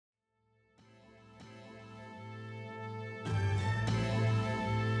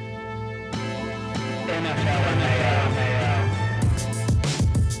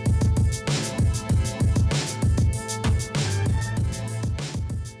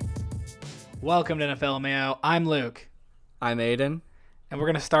Welcome to NFL Mayo. I'm Luke. I'm Aiden. And we're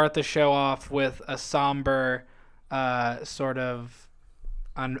going to start the show off with a somber sort of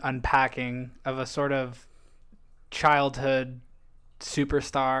unpacking of a sort of childhood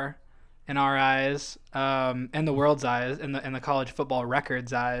superstar in our eyes, in the world's eyes, in the college football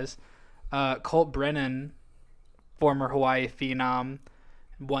record's eyes. Colt Brennan, former Hawaii phenom,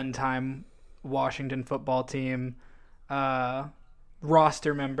 one-time Washington football team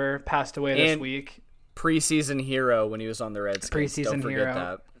roster member, passed away this week. Preseason hero when he was on the Redskins. Preseason Don't forget hero.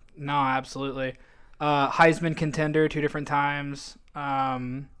 that. No, absolutely. Heisman contender 2 different times.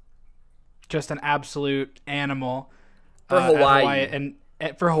 Just an absolute animal For Hawaii.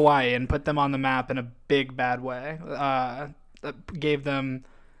 For Hawaii, and put them on the map in a big bad way. Gave them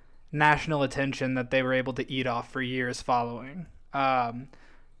national attention that they were able to eat off for years following. My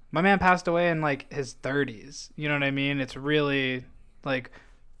man passed away in like his 30s. You know what I mean? It's really like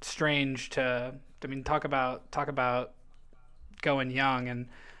strange to, I mean, talk about going young. And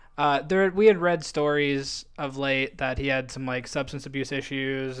we had read stories of late that he had some like substance abuse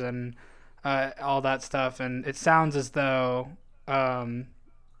issues and all that stuff. And it sounds as though,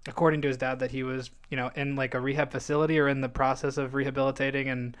 according to his dad, that he was, in like a rehab facility or in the process of rehabilitating.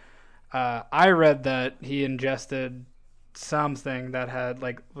 And I read that he ingested something that had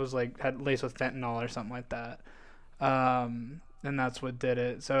laced with fentanyl or something like that. And that's what did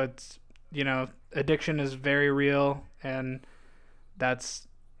it. So it's, addiction is very real, and that's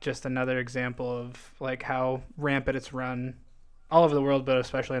just another example of like how rampant it's run all over the world, but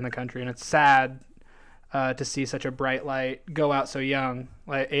especially in the country. And it's sad to see such a bright light go out so young.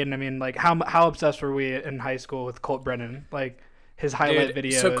 Like, Aiden, I mean, like how obsessed were we in high school with Colt Brennan? Like his highlight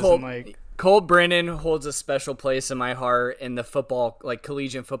videos. So Colt Brennan holds a special place in my heart in the football, like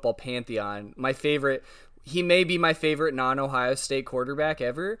collegiate football pantheon. He may be my favorite non-Ohio State quarterback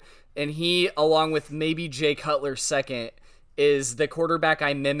ever. And he, along with maybe Jay Cutler second, is the quarterback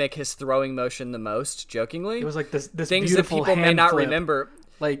I mimic his throwing motion the most, jokingly. It was like this things that people may not remember.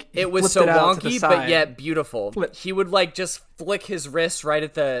 Like it was so wonky, but yet beautiful. He would like just flick his wrist right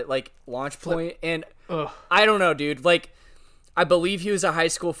at the like launch point. And I don't know, dude. Like, I believe he was a high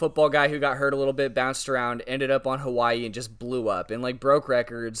school football guy who got hurt a little bit, bounced around, ended up on Hawaii, and just blew up and like broke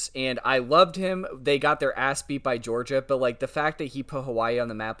records. And I loved him. They got their ass beat by Georgia, but like the fact that he put Hawaii on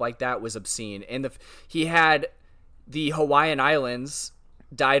the map like that was obscene. And he had the Hawaiian Islands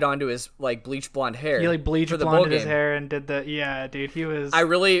dyed onto his like bleach blonde hair. He like bleached blonde his hair and did the dude. He was. I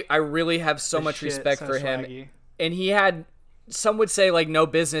really have so much respect for him. And he had, some would say like no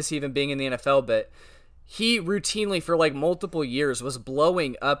business even being in the NFL, but he routinely for like multiple years was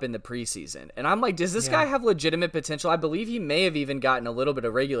blowing up in the preseason. And I'm like, does this guy have legitimate potential? I believe he may have even gotten a little bit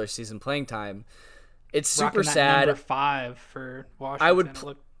of regular season playing time. It's super sad. Number 5 for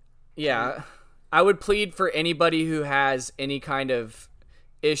Washington. I would plead for anybody who has any kind of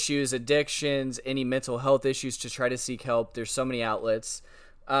issues, addictions, any mental health issues to try to seek help. There's so many outlets.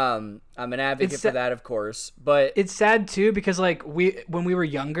 I'm an advocate for that, of course, but it's sad too because like when we were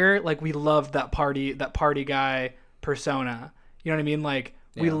younger, like we loved that party guy persona. You know what I mean? Like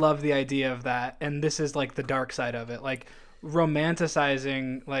we loved the idea of that, and this is like the dark side of it, like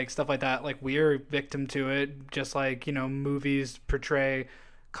romanticizing like stuff like that. Like we're victim to it, just like movies portray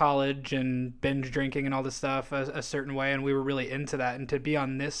college and binge drinking and all this stuff a certain way, and we were really into that. And to be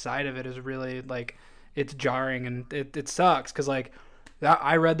on this side of it is really like it's jarring, and it sucks because like.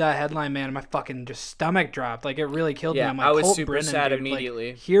 I read that headline, man, and my fucking just stomach dropped. Like, it really killed me. I'm like, I was Colt super Brennan, sad dude,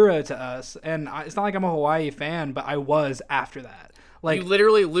 immediately. Like, hero to us. And it's not like I'm a Hawaii fan, but I was after that. Like,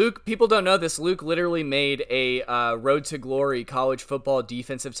 Luke, people don't know this. Luke literally made a Road to Glory college football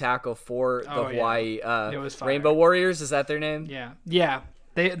defensive tackle for the Hawaii Rainbow Warriors. Is that their name? Yeah. Yeah.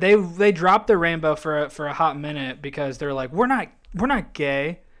 They dropped the rainbow for a hot minute because they're like, we're not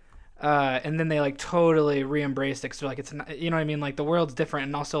gay. And then they like totally re-embraced it because they're like, it's not, you know what I mean? Like the world's different,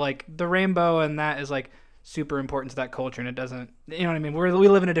 and also like the rainbow and that is like super important to that culture, and it doesn't, you know what I mean? We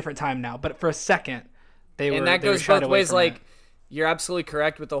live in a different time now, but for a second and that goes both ways. Like you're absolutely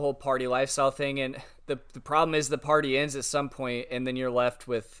correct with the whole party lifestyle thing, and the problem is the party ends at some point, and then you're left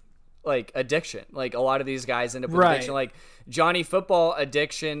with like addiction. Like a lot of these guys end up with addiction. Like Johnny Football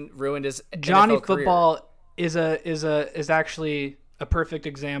addiction ruined his Johnny NFL career. Football is actually a perfect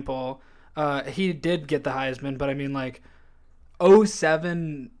example. He did get the Heisman, but I mean like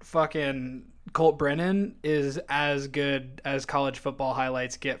 07 fucking Colt Brennan is as good as college football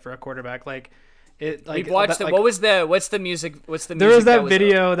highlights get for a quarterback. Like It like we've watched it. What's the music? There was that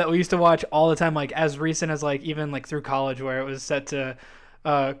video that we used to watch all the time, like as recent as like even like through college, where it was set to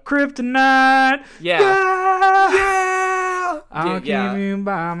Kryptonite. Yeah. I'll keep you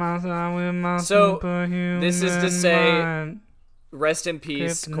by my side with my superhuman this is to say, mind. Rest in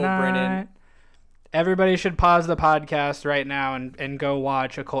peace, Kryptonite. Colt Brennan. Everybody should pause the podcast right now and go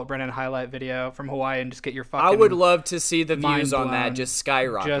watch a Colt Brennan highlight video from Hawaii and just get your fucking. I would love to see the views on blown. that just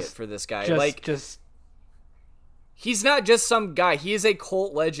skyrocket for this guy. He's not just some guy. He is a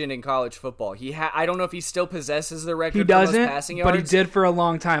cult legend in college football. I don't know if he still possesses the record. He doesn't, for most passing yards, but he did for a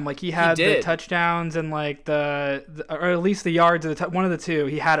long time. Like he had the touchdowns and like the or at least the yards of one of the two.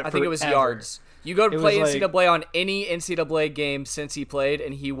 He had it. I think it was yards. You go to play NCAA on any NCAA game since he played,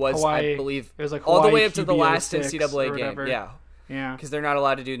 and he was, Hawaii, I believe, it was like all the way up QB to the last NCAA game. Yeah. Because they're not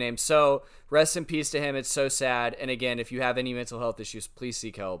allowed to do names. So rest in peace to him. It's so sad. And again, if you have any mental health issues, please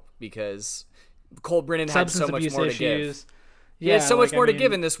seek help because Colt Brennan had so much more to give. He had so much more to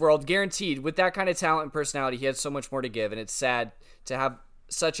give in this world, guaranteed. With that kind of talent and personality, he had so much more to give, and it's sad to have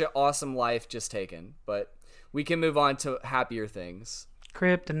such an awesome life just taken. But we can move on to happier things.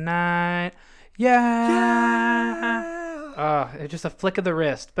 Kryptonite. Yeah. It's just a flick of the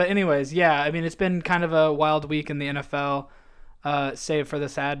wrist. But anyways, yeah, I mean, it's been kind of a wild week in the NFL, save for the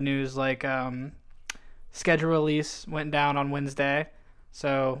sad news, like schedule release went down on Wednesday.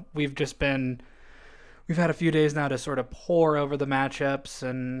 So we've had a few days now to sort of pore over the matchups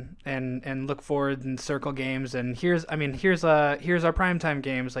and look forward and circle games. And here's our primetime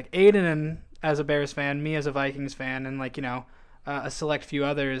games. Like Aiden as a Bears fan, me as a Vikings fan, and like, you know, a select few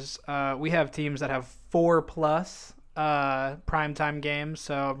others. We have teams that have 4+ primetime games,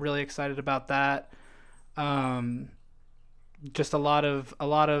 so I'm really excited about that. Just a lot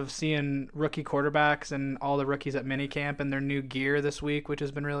of seeing rookie quarterbacks and all the rookies at minicamp and their new gear this week, which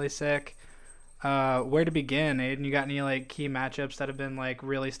has been really sick. Where to begin, Aiden? You got any like key matchups that have been like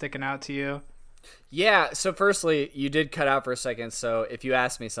really sticking out to you? Yeah, so firstly, you did cut out for a second, so if you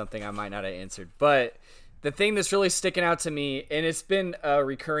asked me something, I might not have answered. But the thing that's really sticking out to me, and it's been a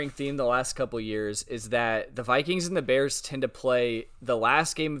recurring theme the last couple years, is that the Vikings and the Bears tend to play the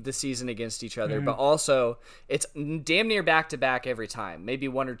last game of the season against each other, but also it's damn near back-to-back every time, maybe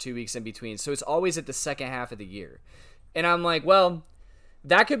 1 or 2 weeks in between. So it's always at the second half of the year. And I'm like, well,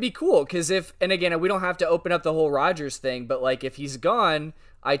 that could be cool, because and again, we don't have to open up the whole Rodgers thing, but like if he's gone,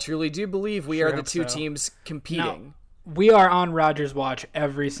 I truly do believe we are the two teams competing. No. We are on Rodgers watch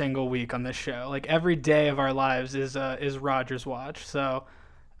every single week on this show. Like every day of our lives is Rodgers watch. So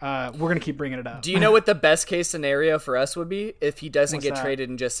we're gonna keep bringing it up. Do you know what the best case scenario for us would be if he doesn't get traded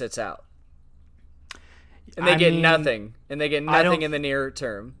and just sits out? And they get nothing. And they get nothing in the near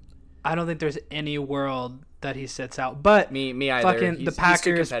term. I don't think there's any world that he sits out. But me either. Fucking the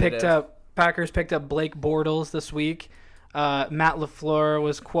Packers picked up Blake Bortles this week. Matt LaFleur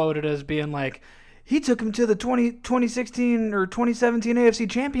was quoted as being like, he took him to the 2016 or 2017 AFC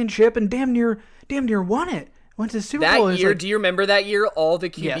Championship and damn near won it. Went to the Super Bowl. That year, do you remember that year? All the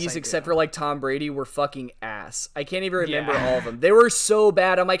QBs except for like Tom Brady were fucking ass. I can't even remember all of them. They were so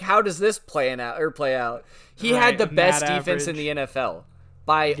bad. I'm like, how does this play out? He had the best defense in the NFL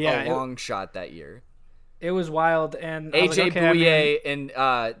by a long shot that year. It was wild, and AJ Bouye, and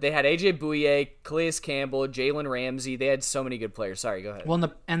they had AJ Bouye, Calais Campbell, Jalen Ramsey. They had so many good players. Sorry, go ahead.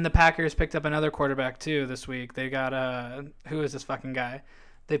 Well, and the Packers picked up another quarterback too this week. They got who is this fucking guy?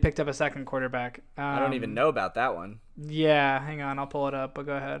 They picked up a second quarterback. I don't even know about that one. Yeah, hang on, I'll pull it up. But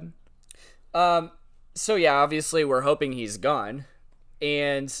go ahead. So yeah, obviously we're hoping he's gone,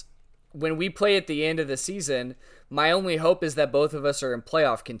 and when we play at the end of the season, my only hope is that both of us are in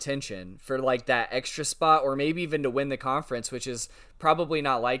playoff contention for like that extra spot, or maybe even to win the conference, which is probably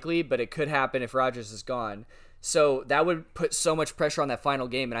not likely, but it could happen if Rodgers is gone. So that would put so much pressure on that final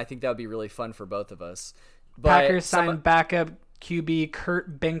game, and I think that would be really fun for both of us. But Packers signed backup QB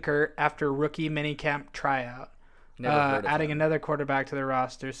Kurt Benkert after rookie minicamp tryout, adding another quarterback to the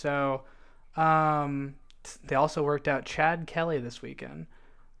roster. So they also worked out Chad Kelly this weekend.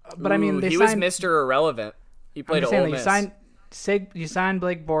 But I mean, he was Mr. Irrelevant. He played at Ole Miss. You signed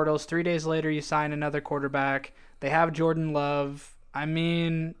Blake Bortles. 3 days later, you sign another quarterback. They have Jordan Love. I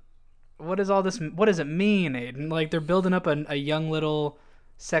mean, what is all this? What does it mean, Aiden? Like, they're building up a young little,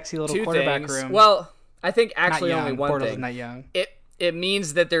 sexy little quarterback room. Well, I think actually only one Bortles thing. Is not young. It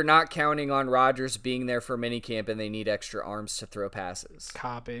means that they're not counting on Rodgers being there for minicamp, and they need extra arms to throw passes.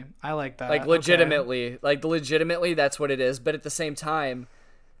 Copy. I like that. Like legitimately, that's what it is. But at the same time,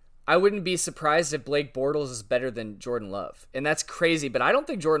 I wouldn't be surprised if Blake Bortles is better than Jordan Love. And that's crazy, but I don't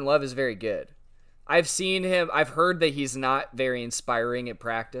think Jordan Love is very good. I've seen him. I've heard that he's not very inspiring at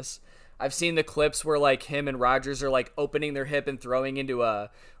practice. I've seen the clips where like him and Rodgers are like opening their hip and throwing into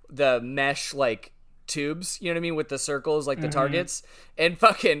the mesh like tubes, you know what I mean, with the circles like the targets, and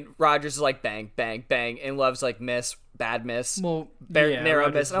fucking Rodgers is like bang bang bang, and Love's like miss, bad miss, narrow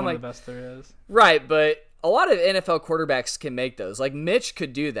Rodgers miss. is And I'm one like, of the best there is. right, but a lot of NFL quarterbacks can make those. Like Mitch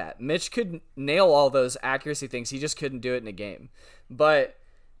could do that. Mitch could nail all those accuracy things. He just couldn't do it in a game. But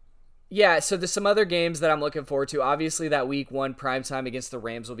yeah, so there's some other games that I'm looking forward to. Obviously, that week 1 primetime against the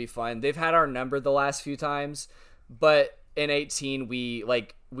Rams will be fun. They've had our number the last few times, but in 18 we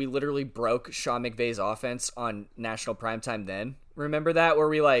literally broke Sean McVay's offense on national primetime then. Remember that, where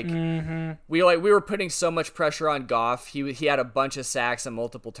we were putting so much pressure on Goff. He had a bunch of sacks and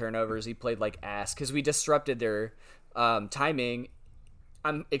multiple turnovers. He played like ass because we disrupted their timing.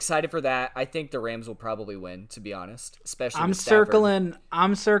 I'm excited for that. I think the Rams will probably win, to be honest, especially with Stafford.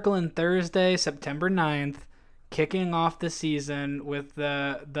 I'm circling Thursday, September 9th, kicking off the season with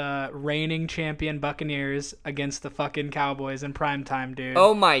the reigning champion Buccaneers against the fucking Cowboys in primetime, dude.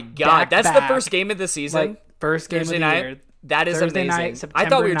 Oh my god, that's the first game of the season. Like, first game Thursday of the night? year. That is Thursday amazing. night, September I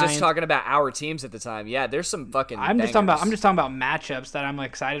thought we were 9th. just talking about our teams at the time. Yeah, there's some fucking. I'm just talking about matchups that I'm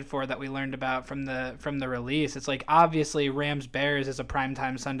excited for that we learned about from the release. It's like obviously Rams Bears is a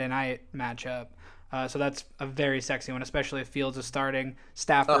primetime Sunday night matchup. So that's a very sexy one, especially if Fields is starting.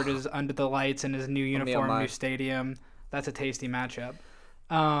 Stafford is under the lights in his new uniform, new stadium. That's a tasty matchup.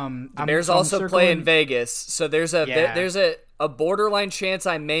 The Bears also play in Vegas, so there's a borderline chance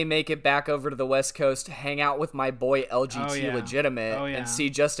I may make it back over to the West Coast, hang out with my boy LGT Legitimate, and see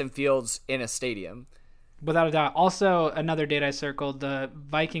Justin Fields in a stadium. Without a doubt. Also, another date I circled: the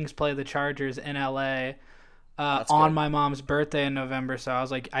Vikings play the Chargers in LA. On my mom's birthday in November, so I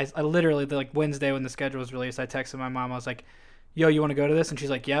was like, I literally, like Wednesday when the schedule was released, I texted my mom. I was like, "Yo, you want to go to this?" And she's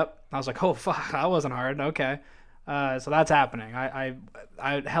like, "Yep." I was like, "Oh fuck, that wasn't hard." Okay, so that's happening. I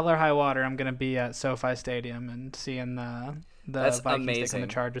hell or high water, I'm gonna be at SoFi Stadium and seeing the Vikings taking the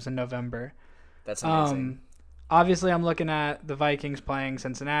Chargers in November. That's amazing. Obviously, I'm looking at the Vikings playing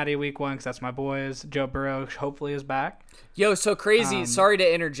Cincinnati week 1 because that's my boys. Joe Burrow hopefully is back. Yo, so crazy. Sorry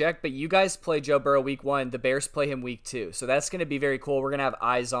to interject, but you guys play Joe Burrow week 1. The Bears play him week 2. So that's going to be very cool. We're going to have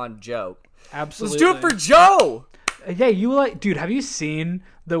eyes on Joe. Absolutely. Let's do it for Joe! Yeah, dude, have you seen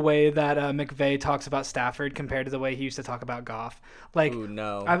the way that McVay talks about Stafford compared to the way he used to talk about Goff? Like, ooh,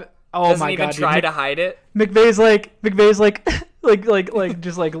 no. Oh Doesn't my god! Doesn't even try to hide it. McVay's like so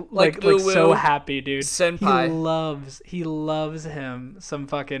happy, dude. Senpai. He loves him.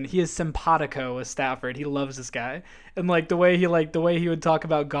 He is simpatico with Stafford. He loves this guy, and the way he would talk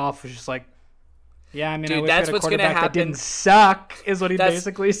about Goff was just like, yeah, I mean, dude, I wish that's we had a what's gonna happen. That didn't suck, is what he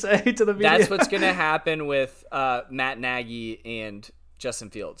basically say to the media. That's what's gonna happen with Matt Nagy and Justin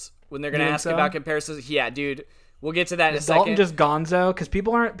Fields when they're gonna ask about comparisons. Yeah, dude. We'll get to that in a second. Dalton just gonzo because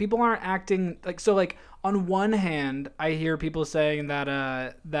people aren't acting like so. Like on one hand, I hear people saying that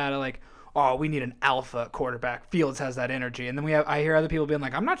oh, we need an alpha quarterback. Fields has that energy, and then I hear other people being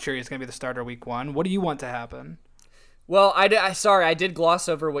like, I'm not sure he's gonna be the starter week 1. What do you want to happen? Well, I did gloss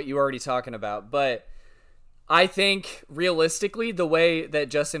over what you were already talking about, but I think realistically, the way that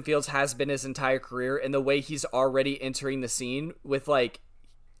Justin Fields has been his entire career, and the way he's already entering the scene with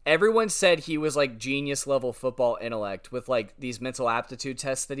everyone said he was genius level football intellect with these mental aptitude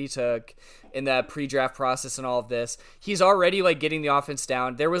tests that he took in the pre-draft process and all of this. He's already getting the offense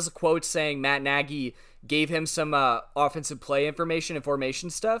down. There was a quote saying Matt Nagy gave him some offensive play information and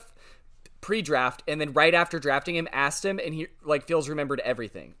formation stuff pre-draft, and then right after drafting him asked him, and he Fields remembered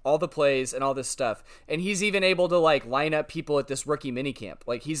everything, all the plays and all this stuff. And he's even able to line up people at this rookie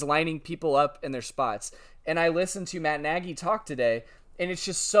minicamp. He's lining people up in their spots. And I listened to Matt Nagy talk today, and it's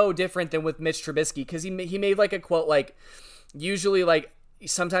just so different than with Mitch Trubisky, because he made a quote usually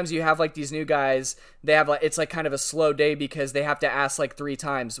sometimes you have these new guys, they have it's kind of a slow day because they have to ask 3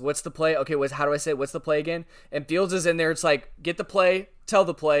 times, what's the play? Okay, how do I say it? What's the play again? And Fields is in there, it's get the play, tell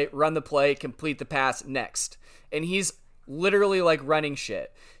the play, run the play, complete the pass, next. And he's literally like running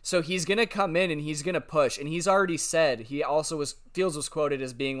shit. So he's going to come in and he's going to push. And he's already said, Fields was quoted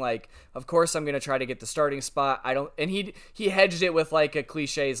as being like, of course I'm going to try to get the starting spot. He hedged it with like a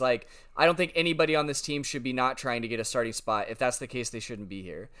cliche. He's like, I don't think anybody on this team should be not trying to get a starting spot. If that's the case, they shouldn't be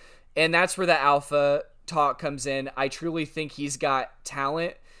here. And that's where the alpha talk comes in. I truly think he's got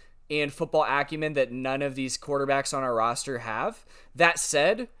talent and football acumen that none of these quarterbacks on our roster have. That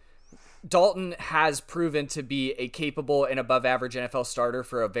said, Dalton has proven to be a capable and above average NFL starter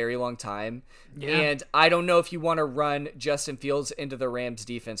for a very long time. Yeah. And I don't know if you want to run Justin Fields into the Rams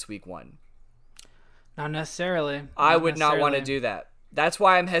defense week 1. Not necessarily. I would not want to do that. That's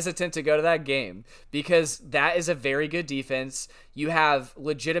why I'm hesitant to go to that game, because that is a very good defense. You have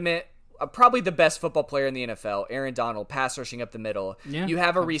legitimate probably the best football player in the NFL, Aaron Donald, pass rushing up the middle. Yeah, you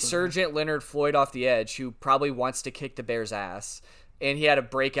have a resurgent Leonard Floyd off the edge who probably wants to kick the Bears' ass. And he had a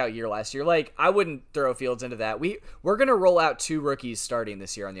breakout year last year. Like, I wouldn't throw Fields into that. We're going to roll out 2 rookies starting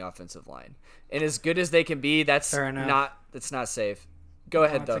this year on the offensive line. And as good as they can be, that's not safe. Go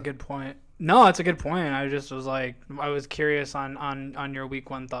ahead, though. That's a good point. No, that's a good point. I just was like, I was curious on your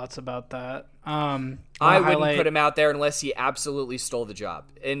week 1 thoughts about that. I wouldn't put him out there unless he absolutely stole the job.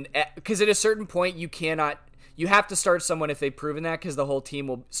 And because at a certain point, you have to start someone if they've proven that, because the whole team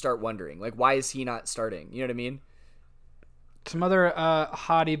will start wondering, like, why is he not starting? You know what I mean? Some other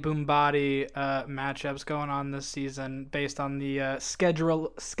hottie boom body matchups going on this season based on the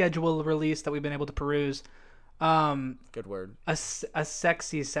schedule release that we've been able to peruse. Good word. A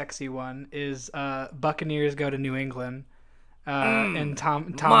sexy one is Buccaneers go to New England and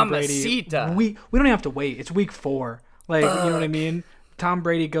Tom Brady. We don't even have to wait. It's week 4. Like, you know what I mean? Tom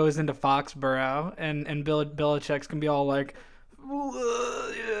Brady goes into Foxborough and Bill Belichick's can be all like,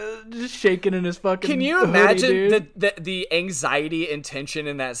 just shaking in his fucking. Can you imagine the anxiety and tension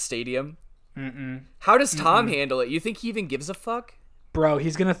in that stadium? How does Tom handle it? You think he even gives a fuck? Bro,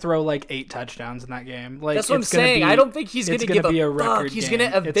 he's gonna throw like 8 touchdowns in that game. Like, that's what I'm saying. I don't think he's gonna give a fuck. He's gonna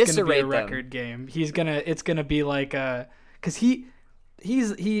eviscerate them. It's gonna be a record game. It's gonna be like because he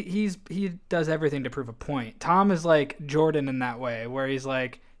does everything to prove a point. Tom is like Jordan in that way, where he's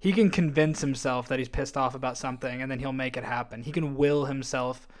like, he can convince himself that he's pissed off about something, and then he'll make it happen. He can will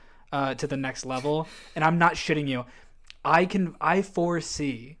himself to the next level. And I'm not shitting you. I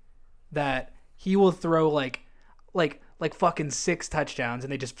foresee that he will throw like fucking 6 touchdowns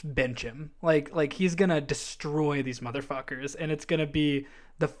and they just bench him. Like he's gonna destroy these motherfuckers, and it's gonna be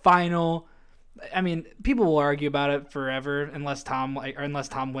the final. I mean, people will argue about it forever unless Tom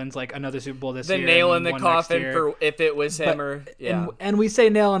wins like another Super Bowl this year. The nail in the coffin for if it was him, or yeah. And we say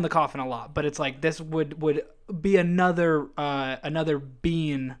nail in the coffin a lot, but it's like this would be another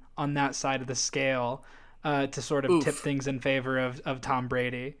bean on that side of the scale to sort of tip things in favor of Tom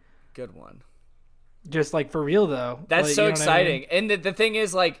Brady. Good one. Just like for real though. That's like, so exciting. I mean? And the thing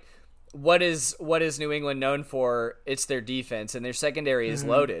is, like, what is New England known for? It's their defense, and their secondary is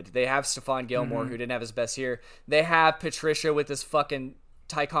loaded. They have Stephon Gilmore, who didn't have his best year. They have Patricia with this fucking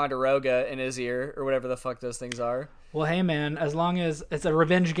Ticonderoga in his ear, or whatever the fuck those things are. Well, hey man, as long as it's a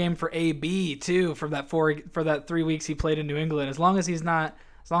revenge game for AB too, for that 3 weeks he played in New England. As long as he's not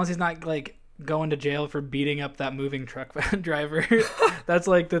like going to jail for beating up that moving truck driver. That's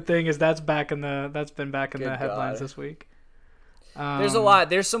like the thing is that's been back in the headlines this week. There's a lot.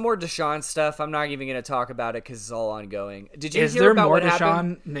 There's some more Deshaun stuff. I'm not even going to talk about it because it's all ongoing. Did you hear about what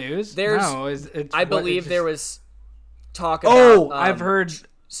happened? Is there more Deshaun news? There was talk about. I've heard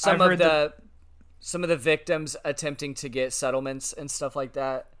some of the victims attempting to get settlements and stuff like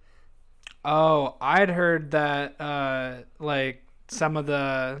that. Oh, I'd heard that like some of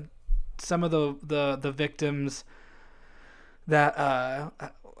the victims that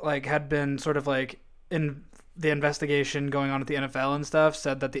like had been sort of like in the investigation going on at the NFL and stuff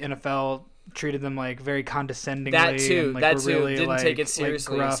said that the NFL treated them like very condescendingly. That too. And, like, really, didn't like, take it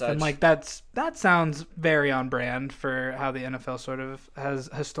seriously. Like, gruff. And like that sounds very on brand for how the NFL sort of has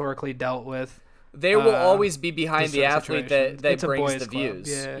historically dealt with. They will always be behind the athlete that brings the views.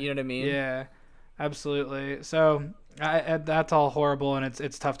 Yeah. You know what I mean? Yeah, absolutely. So that's all horrible, and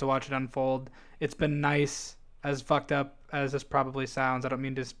it's tough to watch it unfold. It's been nice, as fucked up as this probably sounds. I don't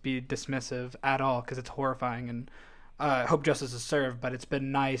mean to be dismissive at all, because it's horrifying, and I hope justice is served. But it's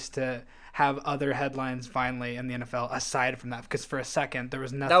been nice to have other headlines finally in the NFL aside from that, because for a second there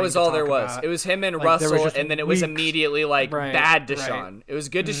was nothing. That was all there was. About. It was him and like, Russell, and then it was immediately like bad Deshaun. Right. It was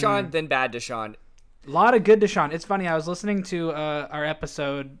good Deshaun, then bad Deshaun. A lot of good Deshaun. It's funny. I was listening to our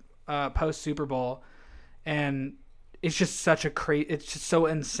episode post Super Bowl, and it's just such a it's just so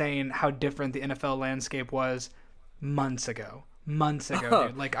insane how different the NFL landscape was months ago,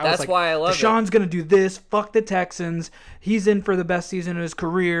 dude. Like I was like, why I love Deshaun's gonna do this. Fuck the Texans. He's in for the best season of his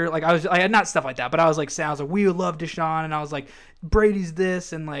career. Like I had not stuff like that, but I was like, we love Deshaun, and I was like, Brady's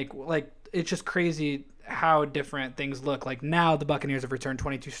this, and like it's just crazy how different things look. Like now the Buccaneers have returned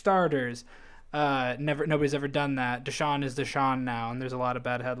 22 starters. Nobody's ever done that. Deshaun is Deshaun now, and there's a lot of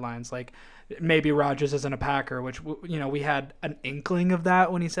bad headlines. Like maybe Rodgers isn't a Packer, which we had an inkling of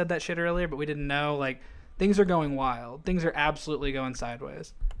that when he said that shit earlier, but we didn't know. Like things are going wild. Things are absolutely going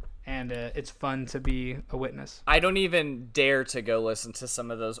sideways, and it's fun to be a witness. I don't even dare to go listen to some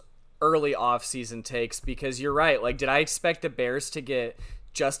of those early off-season takes, because you're right. Like, did I expect the Bears to get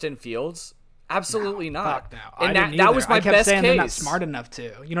Justin Fields? Absolutely not. Fuck no. And that was my best case. I kept saying they're not smart enough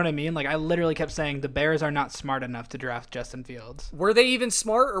to. You know what I mean? Like I literally kept saying the Bears are not smart enough to draft Justin Fields. Were they even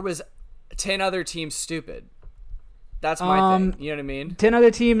smart, or was 10 other teams stupid. That's my thing. You know what I mean? 10 other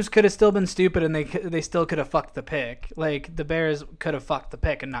teams could have still been stupid, and they still could have fucked the pick. Like, the Bears could have fucked the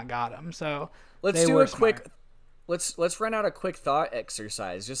pick and not got him. So let's do a quick. Let's run out a quick thought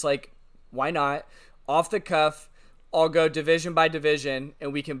exercise. Just like, why not? Off the cuff, I'll go division by division,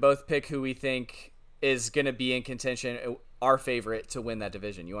 and we can both pick who we think is going to be in contention, our favorite to win that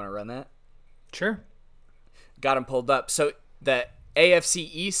division. You want to run that? Sure. Got them pulled up. So the AFC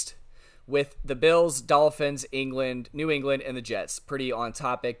East with the Bills, Dolphins, New England, and the Jets. Pretty on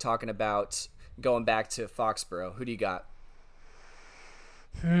topic, talking about going back to Foxborough. Who do you got?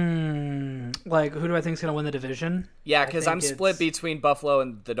 Like, who do I think is going to win the division? Yeah, because I'm split between Buffalo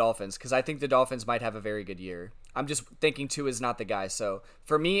and the Dolphins, because I think the Dolphins might have a very good year. I'm just thinking Tua is not the guy. So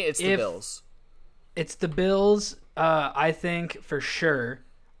for me, it's the Bills. It's the Bills, I think, for sure.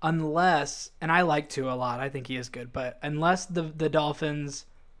 Unless, and I like Tua a lot, I think he is good, but unless the Dolphins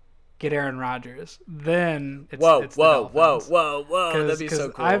get Aaron Rodgers, then it's whoa, whoa. That'd be so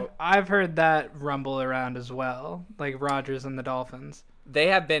cool. I've heard that rumble around as well, like Rodgers and the Dolphins. They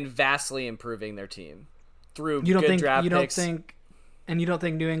have been vastly improving their team through good draft picks. And you don't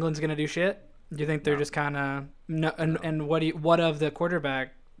think New England's going to do shit? Do you think they're just kind of no? And what of the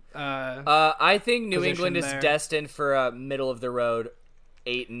quarterback? I think New England is destined for a middle of the road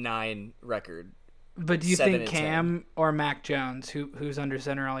 8-9 record. But do you think Cam or Mac Jones, who's under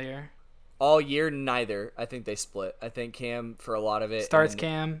center all year? All year, neither. I think they split. I think Cam for a lot of it starts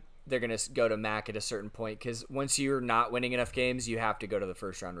Cam. They're going to go to Mac at a certain point, because once you're not winning enough games, you have to go to the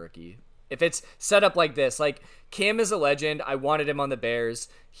first round rookie. If it's set up like this, like Cam is a legend. I wanted him on the Bears.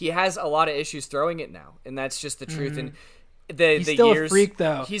 He has a lot of issues throwing it now, and that's just the truth. And he's still a freak,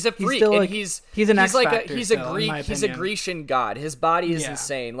 though. He's a freak, and he's an X factor. He's a Grecian god. His body is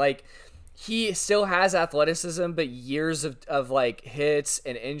insane. Like, he still has athleticism, but years of like hits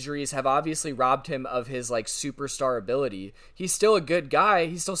and injuries have obviously robbed him of his like superstar ability. He's still a good guy.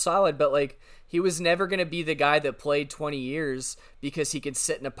 He's still solid, but like, he was never going to be the guy that played 20 years because he could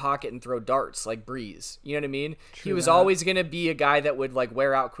sit in a pocket and throw darts like Breeze. You know what I mean? He was always going to be a guy that would like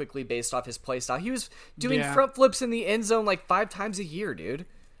wear out quickly based off his play style. He was doing front flips in the end zone like 5 times a year, dude.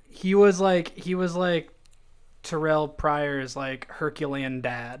 He was like Terrell Pryor's like Herculean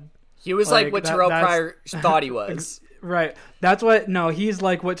dad. He was like what Terrell Pryor thought he was. Right. That's what. No, he's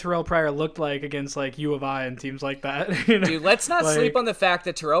like what Terrell Pryor looked like against like U of I and teams like that. You know? Dude, let's not sleep on the fact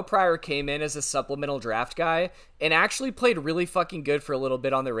that Terrell Pryor came in as a supplemental draft guy and actually played really fucking good for a little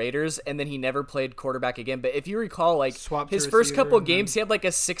bit on the Raiders, and then he never played quarterback again. But if you recall, like his first couple games, he had like a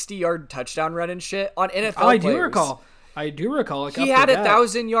 60-yard touchdown run and shit on NFL players. I do recall. Like, he had a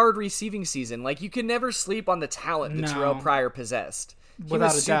 1,000-yard receiving season. Like, you can never sleep on the talent that Terrell Pryor possessed. He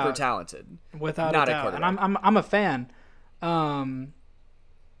was super talented. Without a doubt. And I'm a fan. But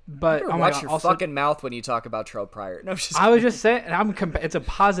watch your fucking mouth when you talk about Terrell Pryor. No, I was just saying, it's a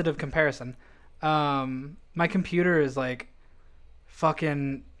positive comparison. My computer is like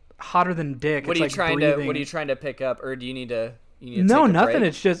fucking hotter than dick. What are you trying to pick up, or do you need to? No, nothing. Break?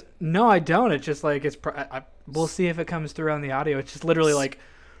 It's just I don't. It's just like we'll see if it comes through on the audio. It's just literally like.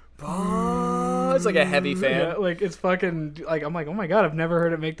 It's like a heavy fan. Yeah, like it's fucking like I'm like, oh my god, I've never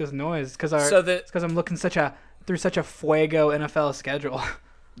heard it make this noise because I'm looking through such a fuego NFL schedule.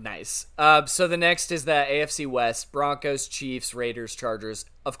 Nice. So the next is the AFC West: Broncos, Chiefs, Raiders, Chargers.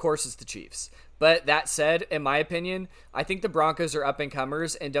 Of course, it's the Chiefs. But that said, in my opinion, I think the Broncos are up and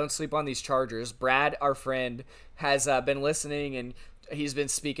comers, and don't sleep on these Chargers. Brad, our friend, has been listening, and he's been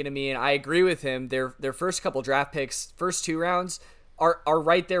speaking to me, and I agree with him. Their first couple draft picks, first 2 rounds, are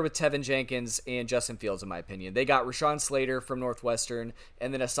right there with Tevin Jenkins and Justin Fields, in my opinion. They got Rashawn Slater from Northwestern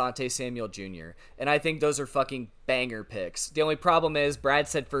and then Asante Samuel Jr. And I think those are fucking banger picks. The only problem is Brad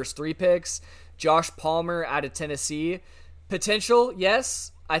said first 3 picks. Josh Palmer out of Tennessee. Potential,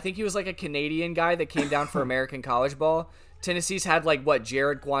 yes. I think he was like a Canadian guy that came down for American college ball. Tennessee's had like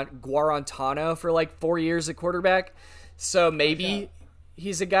Jared Guarantano for like 4 years at quarterback. So maybe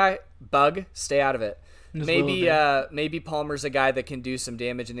he's a guy. Bug, stay out of it. Maybe Palmer's a guy that can do some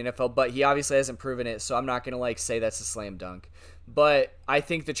damage in the NFL, but he obviously hasn't proven it, so I'm not going to like say that's a slam dunk. But I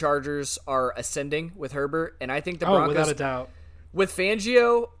think the Chargers are ascending with Herbert, and I think the Broncos, without a doubt, with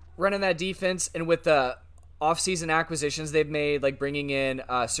Fangio running that defense and with the offseason acquisitions they've made, like bringing in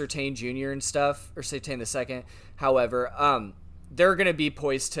Surtain Jr. and stuff, or Surtain the second, however, they're going to be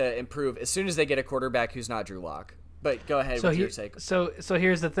poised to improve as soon as they get a quarterback who's not Drew Lock. But go ahead with your take. So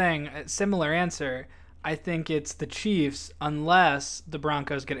here's the thing, similar answer. I think it's the Chiefs unless the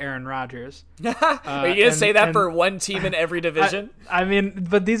Broncos get Aaron Rodgers. Are you gonna say that for one team in every division? I mean,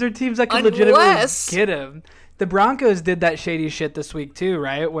 but these are teams that could legitimately get him. The Broncos did that shady shit this week too,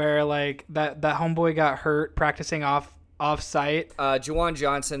 right? Where like that homeboy got hurt practicing off site. Juwan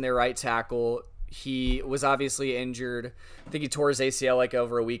Johnson, their right tackle, he was obviously injured. I think he tore his ACL like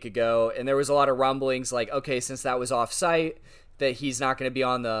over a week ago, and there was a lot of rumblings like, okay, since that was off site, that he's not going to be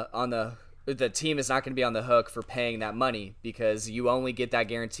on the team is not going to be on the hook for paying that money because you only get that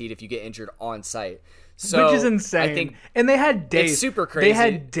guaranteed if you get injured on site. So, which is insane. I think, and they had days. It's super crazy. They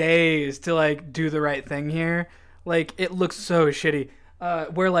had days to like do the right thing here. Like it looks so shitty.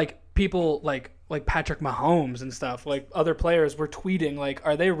 Where like people like Patrick Mahomes and stuff, like other players were tweeting like,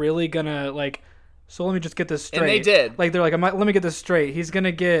 are they really gonna like? So let me just get this straight. And they did. Like they're like, let me get this straight. He's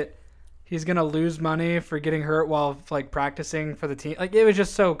gonna lose money for getting hurt while like practicing for the team. Like it was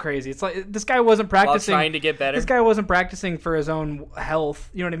just so crazy. It's like this guy wasn't practicing. While trying to get better. This guy wasn't practicing for his own health.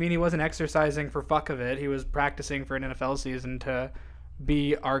 You know what I mean? He wasn't exercising for fuck of it. He was practicing for an NFL season to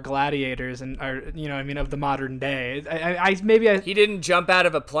be our gladiators and our, you know what I mean, of the modern day. He didn't jump out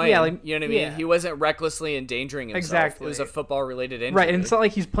of a plane. Yeah, like, you know what I mean? Yeah. He wasn't recklessly endangering himself. Exactly. It was a football related injury. Right, and it's not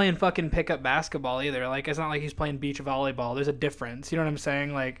like he's playing fucking pickup basketball either. Like it's not like he's playing beach volleyball. There's a difference. You know what I'm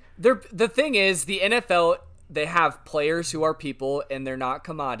saying? Like the thing is, the NFL, they have players who are people and they're not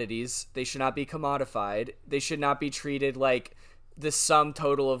commodities. They should not be commodified. They should not be treated like the sum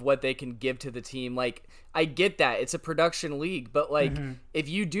total of what they can give to the team. Like I get that it's a production league, but like if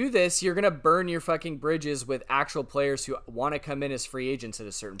you do this, you're gonna burn your fucking bridges with actual players who want to come in as free agents at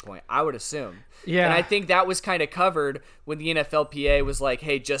a certain point, I would assume. Yeah. And I think that was kind of covered when the NFLPA was like,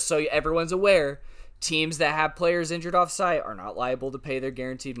 hey, just so everyone's aware, teams that have players injured off site are not liable to pay their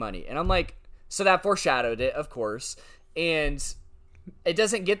guaranteed money. And I'm like, so that foreshadowed it, of course. And it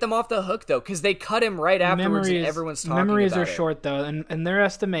doesn't get them off the hook though, because they cut him right afterwards and everyone's talking about it. Memories are short though, and in their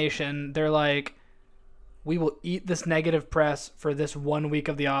estimation, they're like, we will eat this negative press for this 1 week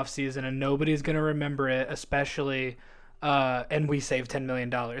of the offseason and nobody's going to remember it, especially, and we save $10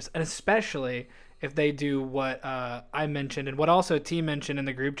 million. And especially if they do what I mentioned and what also T mentioned in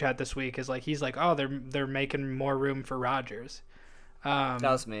the group chat this week is like, he's like, oh, they're making more room for Rodgers. That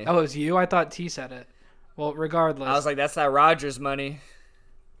was me. Oh, it was you? I thought T said it. Well, regardless. I was like, that's that Rodgers money.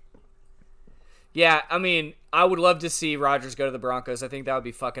 Yeah, I mean, I would love to see Rodgers go to the Broncos. I think that would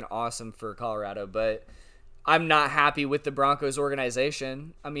be fucking awesome for Colorado, but I'm not happy with the Broncos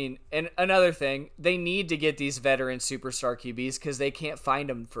organization. I mean, and another thing, they need to get these veteran superstar QBs because they can't find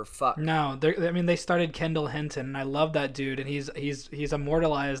them for fuck. No, they started Kendall Hinton, and I love that dude, and he's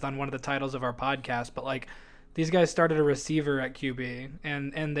immortalized on one of the titles of our podcast. But like, these guys started a receiver at QB,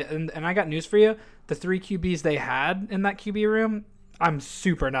 and I got news for you: the 3 QBs they had in that QB room, I'm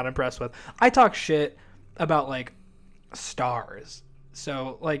super not impressed with. I talk shit about like stars,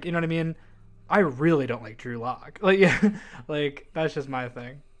 so like, you know what I mean. I really don't like Drew Lock. Like, yeah, like that's just my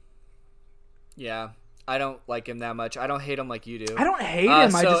thing. Yeah, I don't like him that much. I don't hate him like you do. I don't hate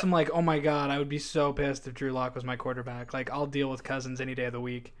him. I just am like, oh my god, I would be so pissed if Drew Lock was my quarterback. Like, I'll deal with Cousins any day of the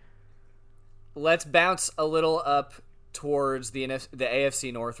week. Let's bounce a little up towards the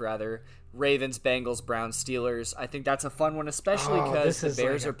AFC North, rather. Ravens, Bengals, Browns, Steelers. I think that's a fun one, especially because the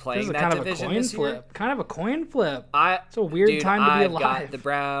Bears are playing that division this year. Kind of a coin flip. It's a weird time to be alive. I've got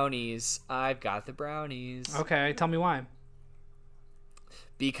the Brownies. Okay, tell me why.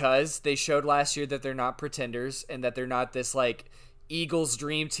 Because they showed last year that they're not pretenders and that they're not this like Eagles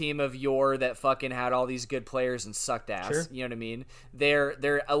dream team of yore that fucking had all these good players and sucked ass. Sure. You know what I mean?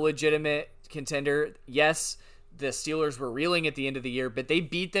 They're a legitimate contender. Yes, the Steelers were reeling at the end of the year, but they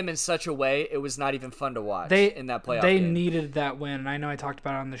beat them in such a way it was not even fun to watch in that playoff game. They needed that win, and I know I talked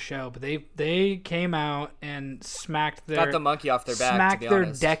about it on the show, but they came out and got the monkey off their back. Smacked their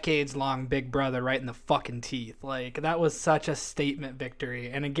decades-long big brother right in the fucking teeth. Like, that was such a statement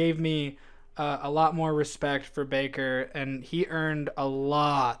victory, and it gave me a lot more respect for Baker, and he earned a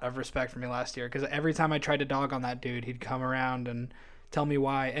lot of respect for me last year because every time I tried to dog on that dude, he'd come around and tell me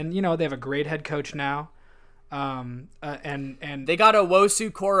why. And you know, they have a great head coach now. And they got Owosu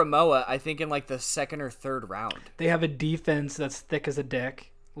Koromoa, I think, in like the 2nd or 3rd round. They have a defense that's thick as a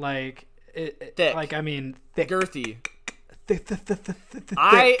dick. Like thick. Like, I mean, thick. Girthy. Thick.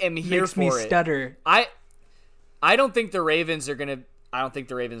 I am here Makes for me it. Stutter. I don't think the Ravens are gonna. I don't think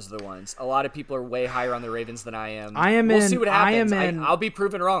the Ravens are the ones. A lot of people are way higher on the Ravens than I am. We'll see what happens. I'll be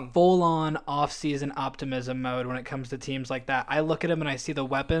proven wrong. Full-on off-season optimism mode when it comes to teams like that. I look at them and I see the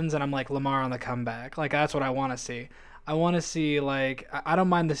weapons, and I'm like, Lamar on the comeback. Like, that's what I want to see. I want to see, like, I don't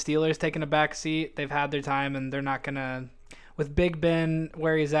mind the Steelers taking a back seat. They've had their time, and they're not going to... with Big Ben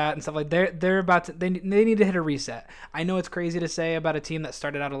where he's at and stuff like they're about to they need to hit a reset. I know it's crazy to say about a team that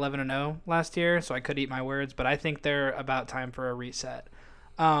started out 11-0 last year, so I could eat my words, but I think they're about time for a reset.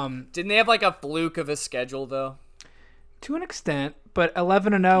 Didn't they have like a fluke of a schedule though? To an extent, but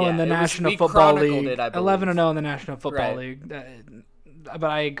 11-0 in the National Football League. 11-0 in the National Football League. But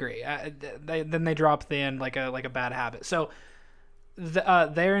I agree. Then they dropped the end like a bad habit. So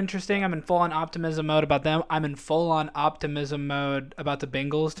they're interesting. I'm in full-on optimism mode about them. I'm in full-on optimism mode about the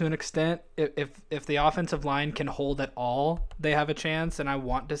Bengals to an extent. If the offensive line can hold at all, they have a chance, and I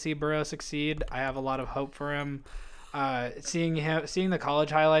want to see Burrow succeed. I have a lot of hope for him. Seeing the college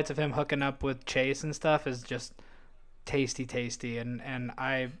highlights of him hooking up with Chase and stuff is just tasty, and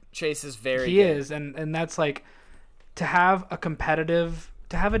Chase is very he good. Is, and that's like to have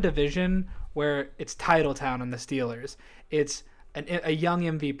a division where it's title town on the Steelers. It's a young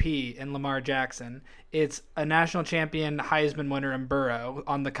MVP in Lamar Jackson. It's a national champion Heisman winner in Burrow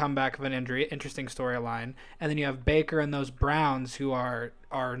on the comeback of an injury. Interesting storyline. And then you have Baker and those Browns who are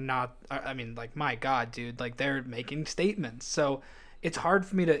not. I mean, like, my God, dude, like they're making statements. So it's hard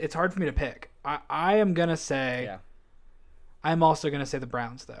for me to pick. I am gonna say. Yeah. I'm also going to say the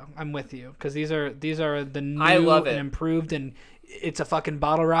Browns, though. I'm with you because these are the new and improved, and it's a fucking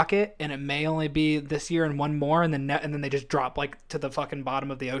bottle rocket, and it may only be this year and one more, and then they just drop like to the fucking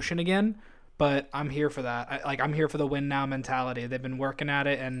bottom of the ocean again. But I'm here for that. I'm here for the win now mentality. They've been working at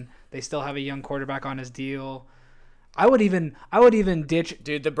it, and they still have a young quarterback on his deal. I would even ditch.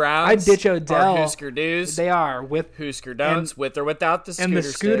 Dude, the Browns. I'd ditch Odell. Husker Doos. They are with Husker Don'ts, with or without the scooter. And the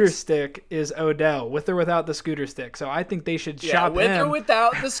scooter stick is Odell, with or without the scooter stick. So I think they should shop with him. Or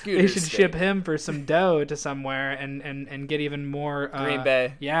without the scooter. They should ship him for some dough to somewhere and get even more. Green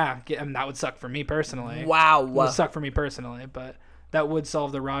Bay. Yeah, that would suck for me personally. Wow, it would suck for me personally, but that would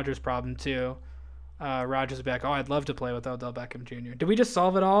solve the Rodgers problem too. Rodgers would be like, "Oh, I'd love to play with Odell Beckham Jr." Did we just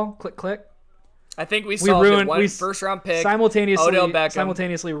solve it all? Click, click. I think we solved it. One first round pick.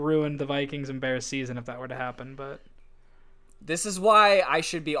 Simultaneously ruined the Vikings and Bears season if that were to happen. But this is why I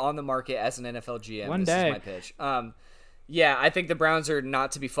should be on the market as an NFL GM. One day. This is my pitch. Yeah, I think the Browns are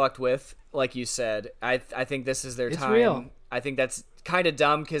not to be fucked with, like you said. I think this is their time. Real. I think that's kind of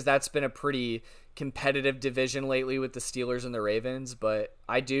dumb because that's been a pretty competitive division lately with the Steelers and the Ravens, but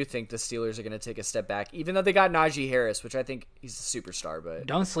I do think the Steelers are going to take a step back, even though they got Najee Harris, which I think he's a superstar. But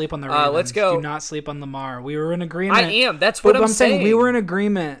don't sleep on the Ravens. Let's go. Do not sleep on Lamar. We were in agreement. I am. That's what I'm saying. We were in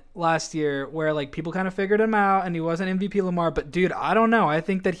agreement last year where like people kind of figured him out, and he wasn't MVP Lamar. But dude, I don't know. I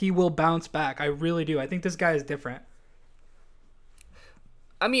think that he will bounce back. I really do. I think this guy is different.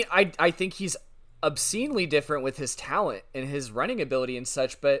 I mean, I think he's obscenely different with his talent and his running ability and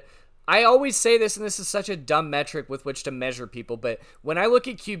such, but I always say this, and this is such a dumb metric with which to measure people, but when I look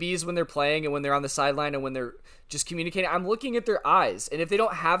at QBs when they're playing and when they're on the sideline and when they're just communicating, I'm looking at their eyes, and if they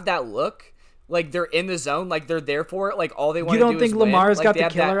don't have that look, like they're in the zone, like they're there for it, like all they want to do is win. You don't think Lamar's got the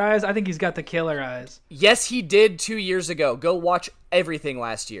killer eyes? I think he's got the killer eyes. Yes, he did 2 years ago. Go watch everything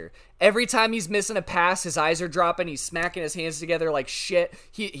last year. Every time he's missing a pass, his eyes are dropping. He's smacking his hands together like shit.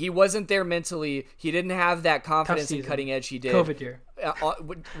 He wasn't there mentally. He didn't have that confidence and cutting edge he did. COVID year.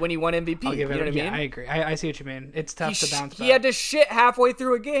 When he won MVP. You know what I mean? I agree. I see what you mean. It's tough to bounce back. He had to shit halfway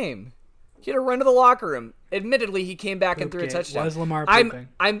through a game. He had to run to the locker room. Admittedly, he came back and threw a touchdown. Was Lamar pooping?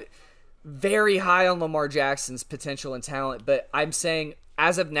 I'm very high on Lamar Jackson's potential and talent, but I'm saying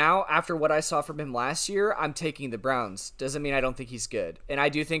as of now, after what I saw from him last year, I'm taking the Browns. Doesn't mean I don't think he's good. And I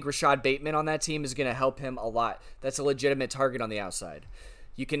do think Rashad Bateman on that team is going to help him a lot. That's a legitimate target on the outside.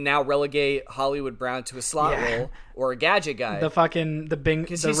 You can now relegate Hollywood Brown to a slot role or a gadget guy. The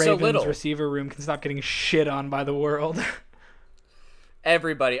Ravens so receiver room can stop getting shit on by the world.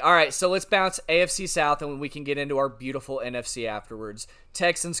 Everybody. All right, so let's bounce AFC South, and we can get into our beautiful NFC afterwards.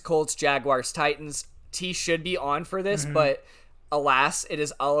 Texans, Colts, Jaguars, Titans. T should be on for this, but alas, it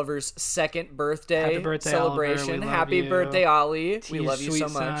is Oliver's second birthday celebration. Happy birthday, Ollie. We love you so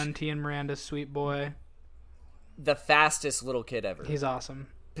much. Son, T and Miranda's sweet boy. The fastest little kid ever. He's awesome.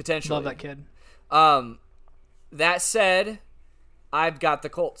 Potentially. Love that kid. That said, I've got the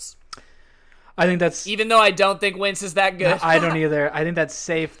Colts. I think that's... Even though I don't think Wentz is that good. No, I don't either. I think that's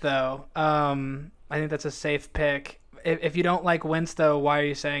safe, though. I think that's a safe pick. If you don't like Wentz, though, why are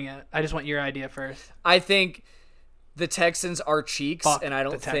you saying it? I just want your idea first. I think the Texans are cheeks, and I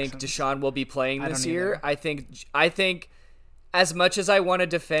don't think Deshaun will be playing this year. I think as much as I want to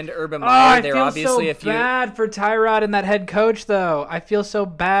defend Urban Meyer, they're obviously a few... I feel so bad for Tyrod and that head coach, though. I feel so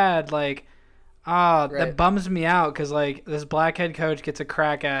bad. Like, that bums me out because, like, this black head coach gets a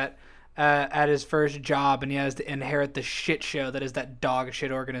crack at his first job, and he has to inherit the shit show that is that dog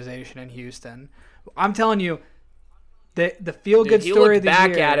shit organization in Houston. I'm telling you, The feel good story of the year. He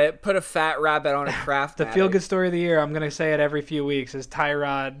looked back at it, put a fat rabbit on a Kraft. The feel good story of the year. I'm gonna say it every few weeks is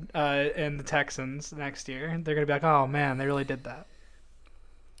Tyrod and the Texans next year. They're gonna be like, oh man, they really did that.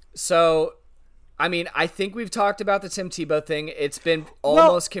 So, I mean, I think we've talked about the Tim Tebow thing. It's been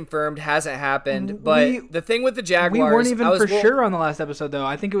almost confirmed, hasn't happened. But the thing with the Jaguars, we weren't even sure on the last episode, though.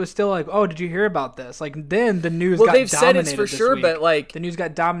 I think it was still like, oh, did you hear about this? Like, then the news got dominated. Well, they've said it's for sure, but like the news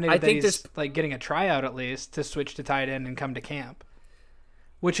got dominated. I think he's like getting a tryout at least to switch to tight end and come to camp.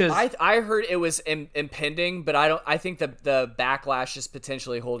 Which is, I heard it was impending, but I think the backlash is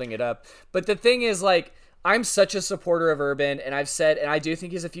potentially holding it up. But the thing is, like, I'm such a supporter of Urban, and I've said, and I do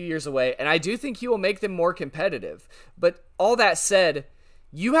think he's a few years away, and I do think he will make them more competitive. But all that said,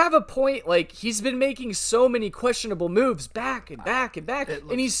 you have a point. Like, he's been making so many questionable moves back and back and back,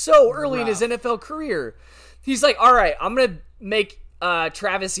 and he's so early in his NFL career. He's like, all right, I'm gonna make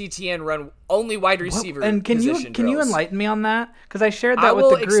Travis Etienne run only wide receiver. And can you enlighten me on that? Because I shared that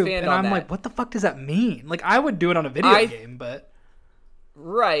with the group, and I'm like, what the fuck does that mean? Like, I would do it on a video game, but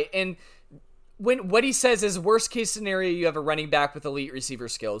right. And what he says is, worst case scenario, you have a running back with elite receiver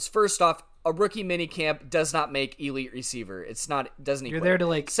skills. First off, a rookie minicamp does not make elite receiver. Doesn't equate. You're there to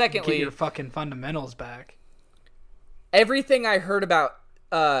like get your fucking fundamentals back. Everything I heard about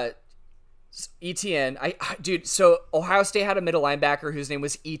Etienne, dude. So Ohio State had a middle linebacker whose name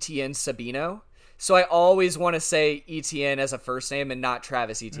was Etienne Sabino. So I always want to say Etienne as a first name and not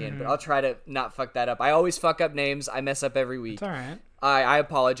Travis Etienne, but I'll try to not fuck that up. I always fuck up names. I mess up every week. It's all right. I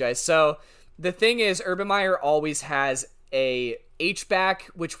apologize. So the thing is, Urban Meyer always has a H-back,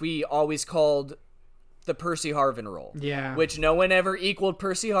 which we always called the Percy Harvin role. Yeah. Which no one ever equaled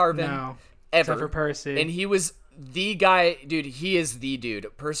Percy Harvin. No. Ever. Except for Percy. And he was the guy, dude. He is the dude.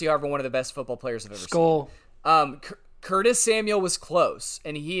 Percy Harvin, one of the best football players I've ever seen. Curtis Samuel was close,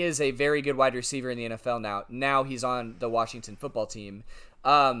 and he is a very good wide receiver in the NFL now. Now he's on the Washington football team.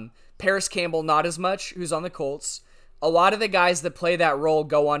 Paris Campbell, not as much, who's on the Colts. A lot of the guys that play that role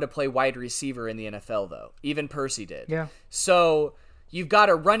go on to play wide receiver in the NFL, though. Even Percy did. Yeah. So you've got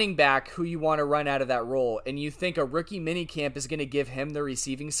a running back who you want to run out of that role, and you think a rookie minicamp is going to give him the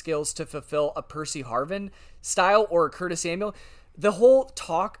receiving skills to fulfill a Percy Harvin style or a Curtis Samuel. The whole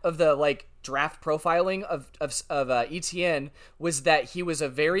talk of the draft profiling of Etienne was that he was a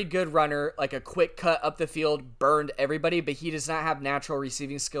very good runner, like a quick cut up the field, burned everybody, but he does not have natural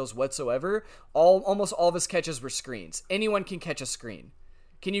receiving skills whatsoever. Almost all of his catches were screens. Anyone can catch a screen.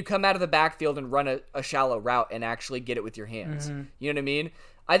 Can you come out of the backfield and run a shallow route and actually get it with your hands? Mm-hmm. You know what I mean?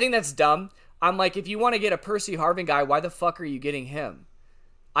 I think that's dumb. I'm like, if you want to get a Percy Harvin guy, why the fuck are you getting him?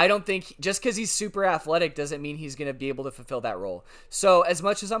 I don't think just because he's super athletic doesn't mean he's going to be able to fulfill that role. So as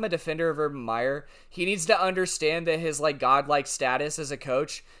much as I'm a defender of Urban Meyer, he needs to understand that his godlike status as a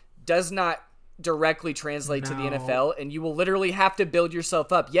coach does not directly translate to the NFL, and you will literally have to build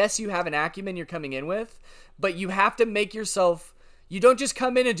yourself up. Yes, you have an acumen you're coming in with, but you have to make yourself. You don't just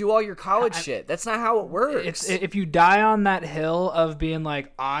come in and do all your college shit. That's not how it works. If you die on that hill of being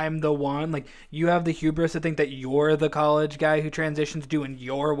like, I'm the one, like, you have the hubris to think that you're the college guy who transitions doing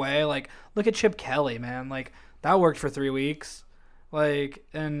your way. Like, look at Chip Kelly, man. Like, that worked for 3 weeks. Like,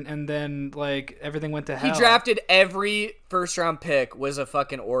 and then, everything went to hell. He drafted every first-round pick was a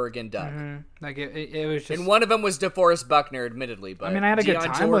fucking Oregon Duck. Mm-hmm. Like, it was just... And one of them was DeForest Buckner, admittedly. But I mean, I had a good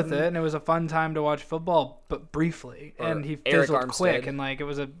time with it, and it was a fun time to watch football, but briefly. And he fizzled quick, and, it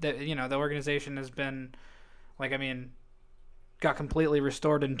was the organization has been, got completely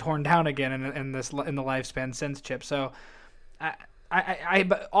restored and torn down again in the lifespan since Chip. So,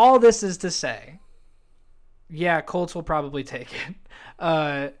 but all this is to say... Yeah, Colts will probably take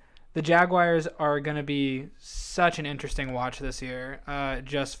it. The Jaguars are going to be such an interesting watch this year,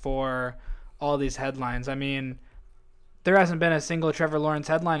 just for all these headlines. I mean, there hasn't been a single Trevor Lawrence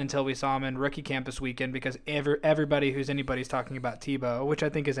headline until we saw him in rookie camp this weekend because everybody who's anybody's talking about Tebow, which I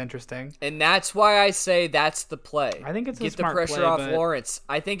think is interesting. And that's why I say that's the play. I think it's a smart play. Get the pressure off Lawrence.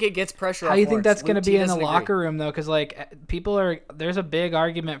 I think it gets pressure off Lawrence. How do you think that's going to be in the locker room, though? Because, there's a big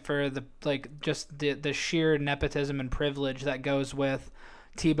argument for just the sheer nepotism and privilege that goes with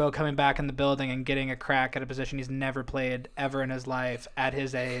Tebow coming back in the building and getting a crack at a position he's never played ever in his life at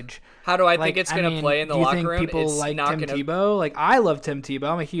his age. How do I think it's going to play in the locker room? Do you think people like Tim Tebow? I love Tim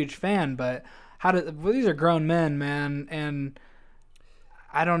Tebow. I'm a huge fan, but these are grown men, man, and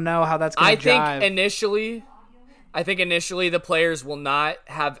I don't know how that's going to jive. I think initially the players will not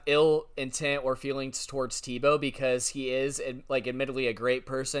have ill intent or feelings towards Tebow because he is admittedly a great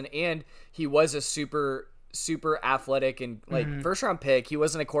person, and he was a super athletic and first round pick. He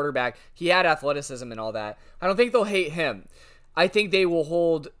wasn't a quarterback. He had athleticism and all that. I don't think they'll hate him. I think they will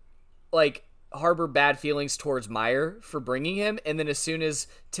hold harbor bad feelings towards Meyer for bringing him, and then as soon as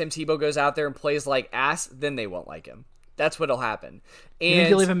Tim Tebow goes out there and plays like ass, then they won't like him. That's what'll happen. And you think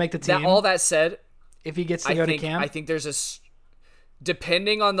he'll even make the team? All that said, if he gets to go to camp, I think there's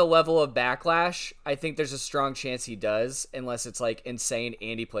depending on the level of backlash, I think there's a strong chance he does, unless it's like insane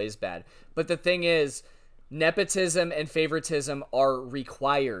and he plays bad. But the thing is, nepotism and favoritism are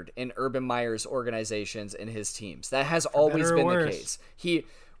required in Urban Meyer's organizations and his teams. That has always been the case. He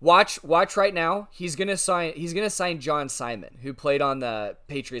watch right now. He's gonna sign John Simon, who played on the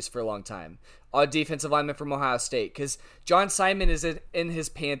Patriots for a long time, a defensive lineman from Ohio State, because John Simon is in his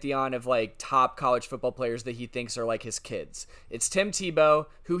pantheon of like top college football players that he thinks are like his kids. It's Tim Tebow,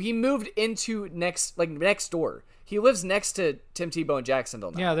 who he moved into next door. He lives next to Tim Tebow in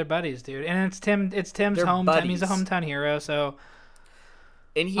Jacksonville now. Yeah, they're buddies, dude. And it's Tim's hometown. He's a hometown hero, so.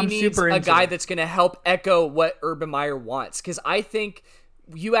 And he needs a guy that's going to help echo what Urban Meyer wants. Because I think,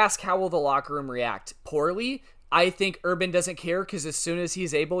 you ask how will the locker room react? Poorly. I think Urban doesn't care, because as soon as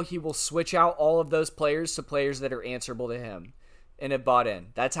he's able, he will switch out all of those players to players that are answerable to him and have bought in.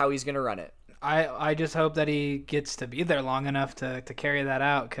 That's how he's going to run it. I just hope that he gets to be there long enough to carry that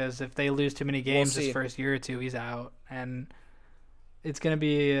out, because if they lose too many games his first year or two, he's out. And it's going to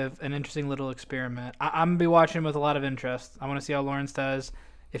be an interesting little experiment. I'm going to be watching with a lot of interest. I want to see how Lawrence does.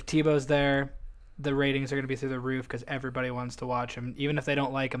 If Tebow's there, the ratings are going to be through the roof, because everybody wants to watch him. Even if they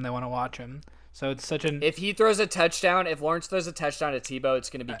don't like him, they want to watch him. So it's such an... If he throws a touchdown, if Lawrence throws a touchdown to Tebow, it's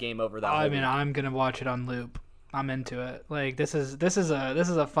going to be game over. I'm going to watch it on loop. I'm into it. Like, this is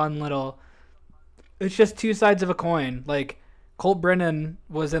a fun little... It's just two sides of a coin. Like, Colt Brennan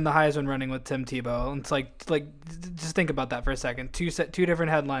was in the Heisman running with Tim Tebow. And it's like just think about that for a second. Two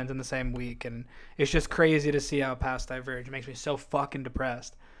different headlines in the same week, and it's just crazy to see how paths diverge. It makes me so fucking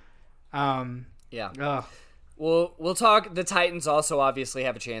depressed. Yeah. Ugh. We'll talk. The Titans also obviously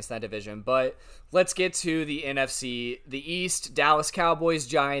have a chance in that division, but let's get to the NFC, the East: Dallas Cowboys,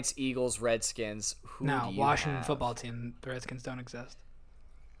 Giants, Eagles, Redskins. Washington football team. The Redskins don't exist.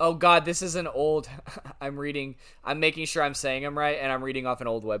 Oh God, this is an old. I'm making sure I'm saying them right, and I'm reading off an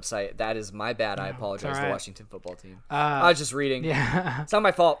old website. That is my bad. I apologize. Right. The Washington football team. I was just reading. Yeah, it's not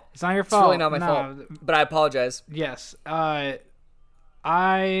my fault. It's not your fault. It's really not my fault. But I apologize. Yes. I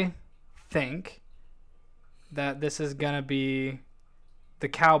think that this is gonna be the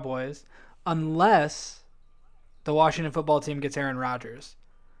Cowboys, unless the Washington football team gets Aaron Rodgers.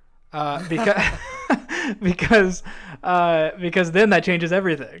 Because then that changes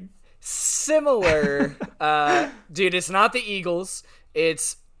everything. Similar, dude. It's not the Eagles.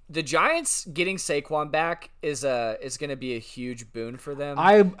 It's the Giants. Getting Saquon back is going to be a huge boon for them.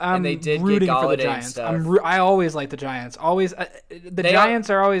 And they did rooting get for the Giants. I always like the Giants. Always, Giants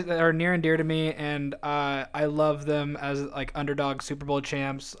are near and dear to me, and I love them as like underdog Super Bowl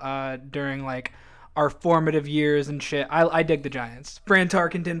champs during like our formative years and shit. I dig the Giants. Fran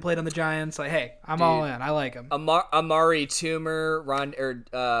Tarkenton played on the Giants. Like, hey, I'm all in. I like him. Amari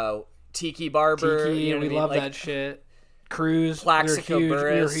Toomer, Tiki Barber. Tiki, you know we love that shit. Cruz. We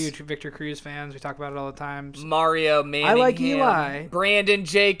were huge Victor Cruz fans. We talk about it all the time. Mario Manningham. I like Eli. Brandon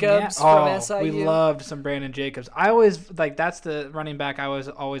Jacobs from SIU. We loved some Brandon Jacobs. I always, like, that's the running back I was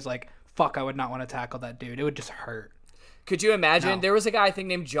always like, fuck, I would not want to tackle that dude. It would just hurt. Could you imagine? No. There was a guy, I think,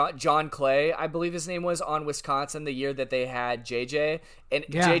 named John Clay, I believe his name was, on Wisconsin the year that they had JJ. And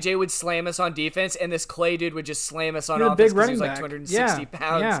JJ would slam us on defense, and this Clay dude would just slam us on offense because he was like 260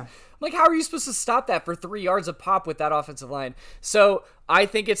 pounds. Yeah. Like, how are you supposed to stop that for 3 yards of pop with that offensive line? So I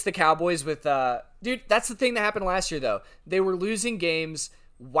think it's the Cowboys with dude, that's the thing that happened last year, though. They were losing games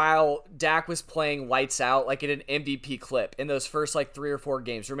while Dak was playing lights out, like at an MVP clip in those first like 3 or 4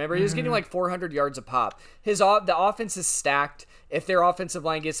 games. Remember, he was getting like 400 yards a pop. The offense is stacked. If their offensive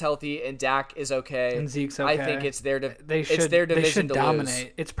line gets healthy and Dak is okay, and Zeke's okay, I think it's their division they should to dominate.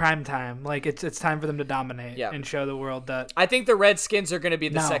 Lose. It's prime time. Like it's time for them to dominate and show the world that. I think the Redskins are going to be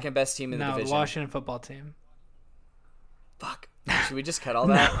the second best team in the division. The Washington football team. Fuck. Should we just cut all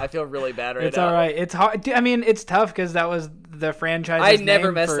that? I feel really bad right now. It's all right. It's hard. I mean, it's tough because that was the franchise. I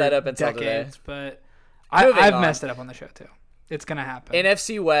never messed that up until decades, today. But I've messed it up on the show too. It's gonna happen.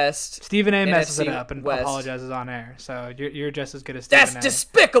 NFC West. Stephen A. messes it up and apologizes on air. So you're just as good as Stephen A. That's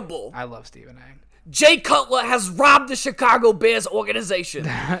despicable. I love Stephen A. Jay Cutler has robbed the Chicago Bears organization.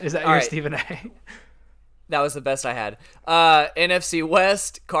 Is that your Stephen A.? That was the best I had. NFC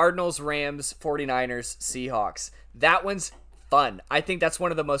West: Cardinals, Rams, 49ers, Seahawks. That one's fun. I think that's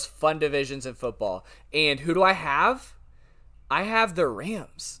one of the most fun divisions in football. And who do I have? I have the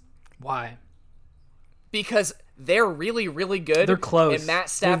Rams. Why? Because they're really, really good. They're close. And Matt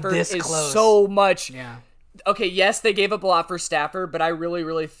Stafford is close. So much. Yeah. Okay, yes, they gave up a lot for Stafford, but I really,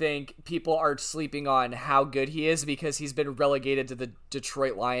 really think people are sleeping on how good he is because he's been relegated to the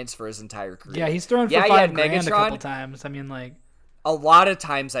Detroit Lions for his entire career. Yeah, he's thrown for $5,000 a couple times. I mean, like a lot of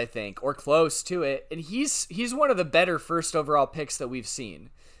times, I think, or close to it. And he's one of the better first overall picks that we've seen,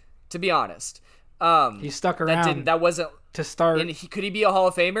 to be honest. He stuck around. That wasn't to start. And could he be a Hall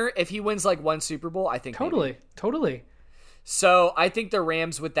of Famer if he wins like one Super Bowl? I think totally. So I think the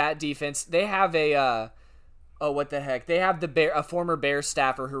Rams with that defense, they have what the heck? They have a former Bears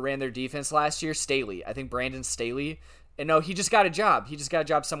staffer who ran their defense last year, Staley. I think Brandon Staley. And no, he just got a job. He just got a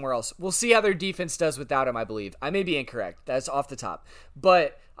job somewhere else. We'll see how their defense does without him, I believe. I may be incorrect. That's off the top.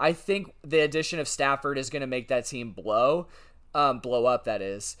 But I think the addition of Stafford is going to make that team blow up, that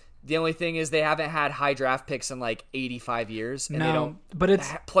is. The only thing is they haven't had high draft picks in like 85 years, and they don't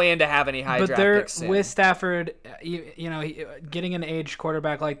plan to have any high draft picks soon. With Stafford, getting an aged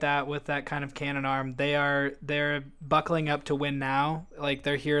quarterback like that with that kind of cannon arm, they're buckling up to win now. Like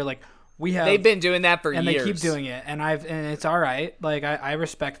they're here, like they've been doing that for years, and they keep doing it, and it's all right. Like I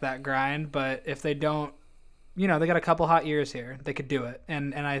respect that grind, but if they don't, they got a couple hot years here, they could do it,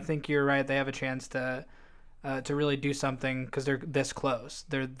 and I think you're right. They have a chance to really do something because they're this close.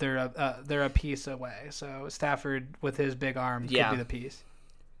 They're a piece away. So Stafford with his big arm could be the piece.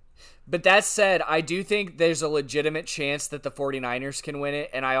 But that said, I do think there's a legitimate chance that the 49ers can win it,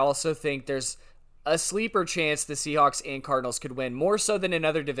 and I also think there's a sleeper chance the Seahawks and Cardinals could win, more so than in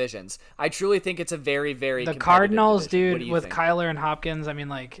other divisions. I truly think it's a very, very the Cardinals, division. Dude, with Kyler and Hopkins. I mean,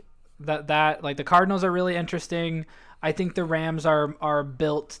 like that like the Cardinals are really interesting. I think the Rams are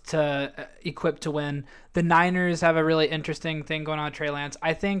built to equipped to win. The Niners have a really interesting thing going on with Trey Lance.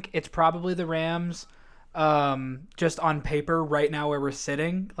 I think it's probably the Rams, just on paper right now where we're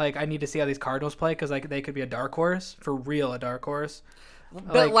sitting. Like I need to see how these Cardinals play because like they could be a dark horse for real, a dark horse.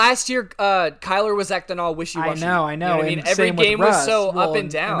 But last year, Kyler was acting all wishy-washy. I know. You know what I mean, every game was so up and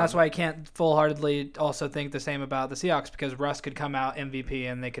down, and that's why I can't full-heartedly also think the same about the Seahawks because Russ could come out MVP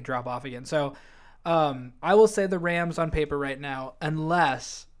and they could drop off again. So. I will say the Rams on paper right now,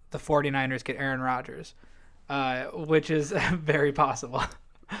 unless the 49ers get Aaron Rodgers, which is very possible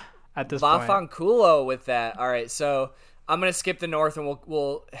at this point. Vafanculo with that. All right, so I'm going to skip the North and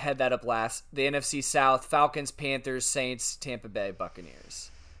we'll head that up last. The NFC South, Falcons, Panthers, Saints, Tampa Bay,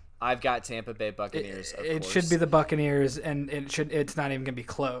 Buccaneers. I've got Tampa Bay Buccaneers, of course. It should be the Buccaneers, and it's not even going to be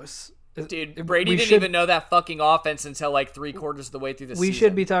close. Dude, Brady didn't even know that fucking offense until like 3/4 of the way through the season. We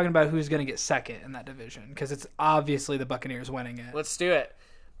should be talking about who's going to get second in that division because it's obviously the Buccaneers winning it. Let's do it.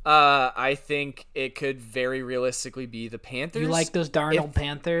 I think it could very realistically be the Panthers. You like those Darnold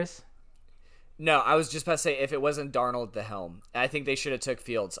Panthers? No, I was just about to say if it wasn't Darnold at the helm. I think they should have took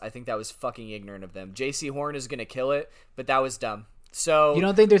Fields. I think that was fucking ignorant of them. J.C. Horn is going to kill it, but that was dumb. So you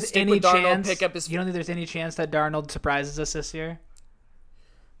don't think there's any chance? You don't think there's any chance that Darnold surprises us this year?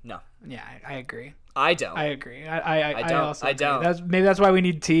 No. Yeah, I agree. I don't. I agree. I don't. Also agree. Don't. Maybe that's why we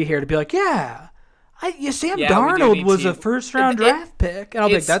need T here to be like, Sam Darnold was a first-round draft pick. And I'll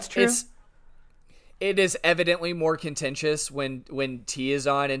be like, that's true. It is evidently more contentious when T is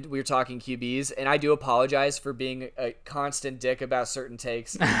on and we're talking QBs. And I do apologize for being a constant dick about certain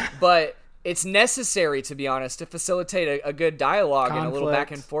takes. But it's necessary, to be honest, to facilitate a good dialogue and a little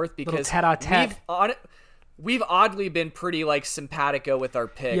back and forth because we've oddly been pretty like simpatico with our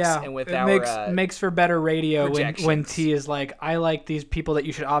picks and with our makes for better radio when T is like, I like these people that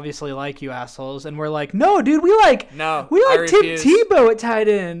you should obviously like, you assholes, and we're like, no, dude, we like Tim Tebow at tight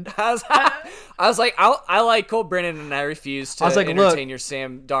end. I was like, I like Cole Brennan, and I refuse to entertain your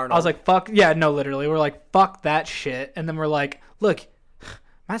Sam Darnold. I was like, fuck yeah, no, literally, we're like, fuck that shit, and then we're like, look,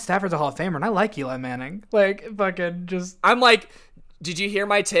 Matt Stafford's a Hall of Famer, and I like Eli Manning, like fucking just. I'm like, did you hear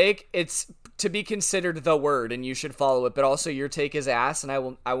my take? It's to be considered the word, and you should follow it. But also, your take is ass, and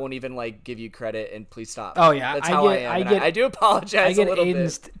I won't even like give you credit. And please stop. Oh yeah, that's how I am. I do apologize. I get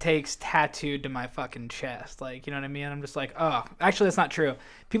Aiden's takes tattooed to my fucking chest, like you know what I mean. I'm just like, oh, actually, that's not true.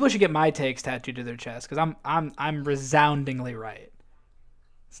 People should get my takes tattooed to their chest because I'm resoundingly right.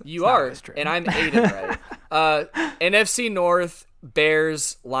 You are, and I'm Aiden right. NFC North.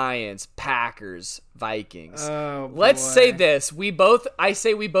 Bears, Lions, Packers, Vikings. Let's say this. I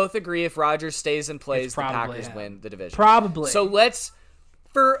say we both agree if Rodgers stays and plays, the Packers win the division. Probably. So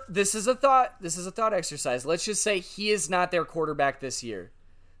this is a thought exercise. Let's just say he is not their quarterback this year.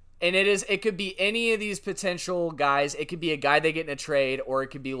 And it could be any of these potential guys. It could be a guy they get in a trade, or it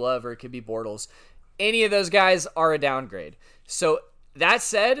could be Love, or it could be Bortles. Any of those guys are a downgrade. So that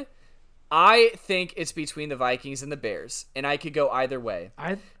said, I think it's between the Vikings and the Bears, and I could go either way.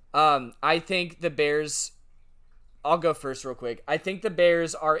 I think the Bears I'll go first real quick. I think the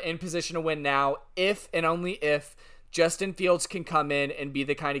Bears are in position to win now if and only if Justin Fields can come in and be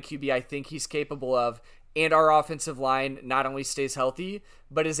the kind of QB I think he's capable of, and our offensive line not only stays healthy,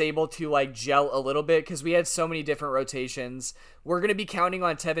 but is able to like gel a little bit, because we had so many different rotations. We're going to be counting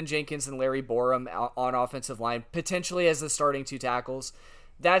on Tevin Jenkins and Larry Borum on offensive line, potentially as the starting 2 tackles.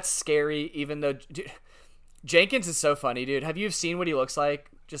 That's scary, even though Jenkins is so funny, dude. Have you seen what he looks like?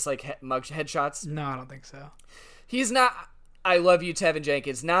 Just like mug headshots? No, I don't think so. He's not, I love you, Tevin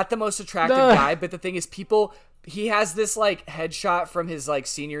Jenkins, not the most attractive guy, but the thing is he has this like headshot from his like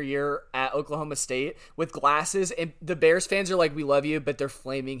senior year at Oklahoma State with glasses, and the Bears fans are like, we love you, but they're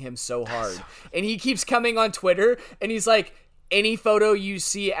flaming him so hard. And he keeps coming on Twitter and he's like, any photo you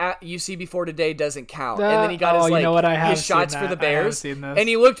see before today doesn't count. And then he got his shots for the Bears, and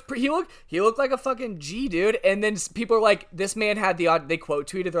he looked like a fucking G, dude. And then people are like, this man had they quote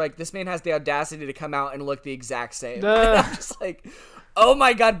tweeted, they're like, this man has the audacity to come out and look the exact same. And I'm just like, oh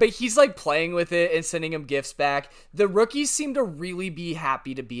my God, but he's like playing with it and sending him gifts back. The rookies seem to really be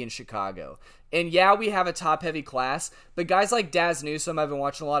happy to be in Chicago. And yeah, we have a top-heavy class, but guys like Daz Newsome, I've been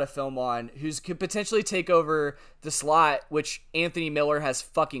watching a lot of film on, who could potentially take over the slot, which Anthony Miller has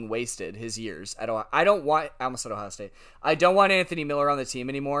fucking wasted his years. I almost said Ohio State. I don't want Anthony Miller on the team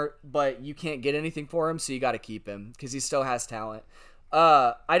anymore, but you can't get anything for him, so you got to keep him because he still has talent.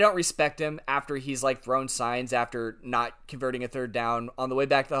 I don't respect him after he's like thrown signs after not converting a third down on the way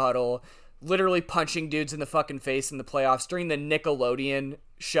back to the huddle, literally punching dudes in the fucking face in the playoffs during the Nickelodeon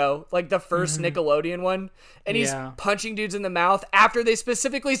show, like the first Nickelodeon one, and he's punching dudes in the mouth after they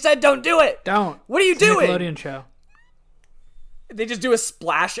specifically said don't do it. What are you doing? Nickelodeon show. They just do a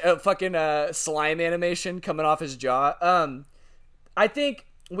splash of fucking slime animation coming off his jaw. I think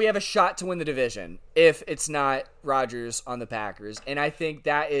we have a shot to win the division if it's not Rodgers on the Packers, and I think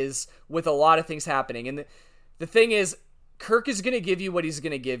that is with a lot of things happening. And the thing is, Kirk is going to give you what he's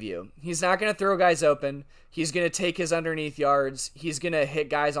going to give you. He's not going to throw guys open. He's going to take his underneath yards. He's going to hit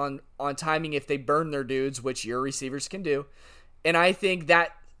guys on timing if they burn their dudes, which your receivers can do. And I think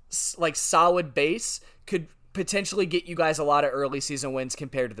that like solid base could potentially get you guys a lot of early season wins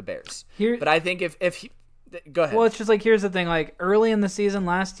compared to the Bears. But I think if go ahead. Well, it's just like, here's the thing. Like early in the season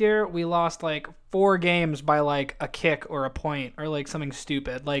last year, we lost like 4 games by like a kick or a point or like something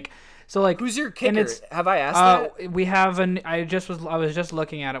stupid. Like, so like, who's your kicker? Have I asked that? We have I was just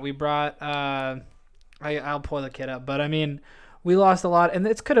looking at it. We brought I'll pull the kid up, but I mean, we lost a lot, and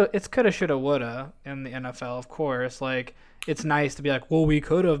it's coulda, shoulda, woulda in the NFL, of course. Like, it's nice to be like, well, we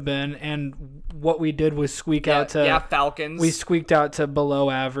could have been, and what we did was squeak out to Falcons. We squeaked out to below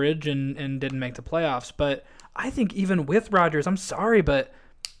average and didn't make the playoffs. But I think even with Rodgers, I'm sorry, but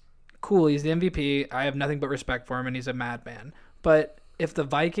cool, he's the MVP. I have nothing but respect for him, and he's a madman. But if the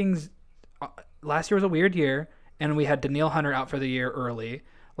Vikings, last year was a weird year, and we had Danielle Hunter out for the year early.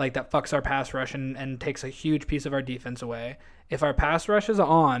 Like, that fucks our pass rush and takes a huge piece of our defense away. If our pass rush is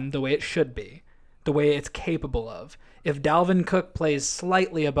on the way it should be, the way it's capable of, if Dalvin Cook plays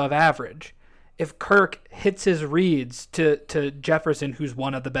slightly above average, if Kirk hits his reads to Jefferson, who's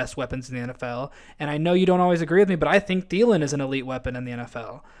one of the best weapons in the NFL, and I know you don't always agree with me, but I think Thielen is an elite weapon in the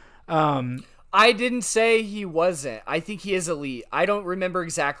NFL. I didn't say he wasn't. I think he is elite. I don't remember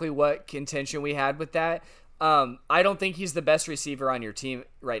exactly what contention we had with that. I don't think he's the best receiver on your team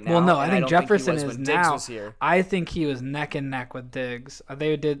right now. Well, no, I think Jefferson is now. I think he was neck and neck with Diggs.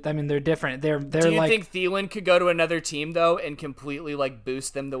 They're different. They're Do you like, think Thielen could go to another team though and completely like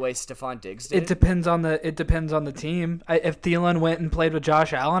boost them the way Stephon Diggs did? It depends on the team. If Thielen went and played with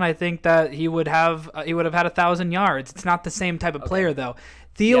Josh Allen, I think that he would have had 1,000 yards. It's not the same type of player though.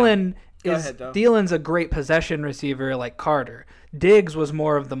 Thielen Thielen's a great possession receiver like Carter. Diggs was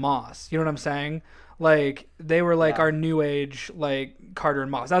more of the Moss. You know what I'm saying? Like, they were like our new age, like Carter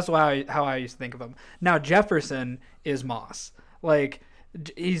and Moss. That's how I used to think of him. Now Jefferson is Moss. Like,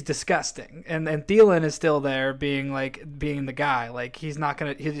 he's disgusting, and Thielen is still there, being the guy. Like, he's not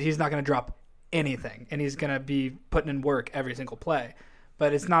gonna drop anything, and he's gonna be putting in work every single play.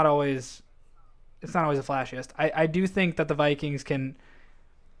 But it's not always the flashiest. I do think that the Vikings can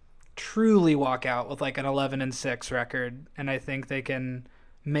truly walk out with like an 11-6 record, and I think they can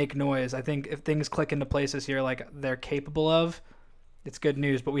make noise. I think if things click into place this year like they're capable of, it's good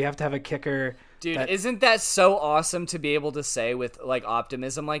news. But we have to have a kicker. Dude, isn't that so awesome to be able to say with like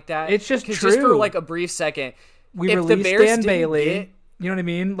optimism like that? It's just true. Just for like a brief second, we released Dan Bailey. You know what I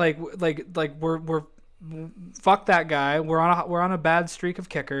mean? Like we're fuck that guy. We're on a bad streak of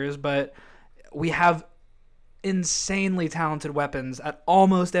kickers, but we have insanely talented weapons at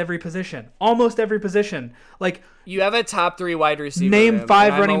almost every position. Like, You have a top 3 wide receiver. Name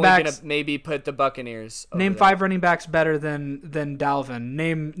 5 running backs. Gonna maybe put the Buccaneers. Name 5 running backs better than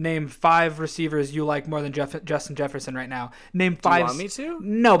Dalvin. Name 5 receivers you like more than Justin Jefferson right now. Name 5. Do you want me to?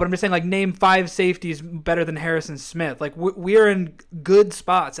 No, but I'm just saying, like, name 5 safeties better than Harrison Smith. Like, we're in good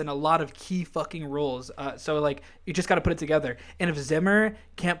spots in a lot of key fucking roles. So, like, you just got to put it together. And if Zimmer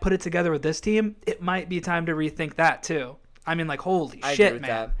can't put it together with this team, it might be time to rethink that too. I mean, like, holy shit, man.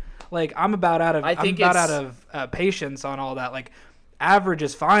 That. Like, I'm about out of patience on all that. Like, average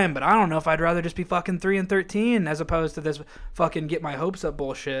is fine, but I don't know if I'd rather just be fucking 3-13 as opposed to this fucking get my hopes up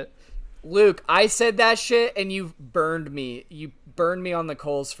bullshit. Luke, I said that shit and you burned me. You burned me on the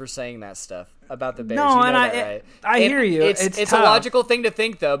coals for saying that stuff about the Bears. No, you know and right? I hear you. It's a logical thing to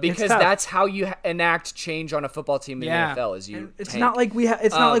think though, because that's how you enact change on a football team in the NFL. Is you. It's not like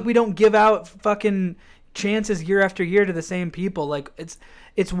it's not like we don't give out fucking chances year after year to the same people. Like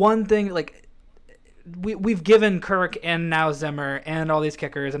it's one thing, like we've given Kirk and now Zimmer and all these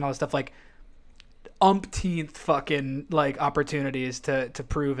kickers and all this stuff like umpteenth fucking like opportunities to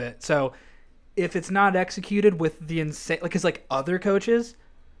prove it. So if it's not executed with the insane, like, cause like other coaches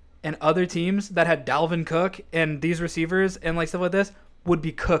and other teams that had Dalvin Cook and these receivers and like stuff like this would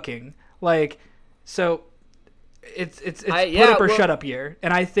be cooking. Like, so it's put up or shut up year,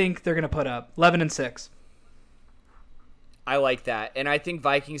 and I think they're gonna put up 11-6. I like that. And I think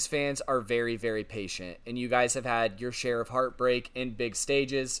Vikings fans are very, very patient. And you guys have had your share of heartbreak in big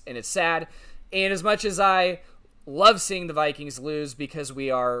stages, and it's sad. And as much as I love seeing the Vikings lose because we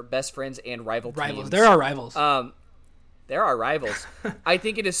are best friends and rival teams. There are rivals. There are rivals. I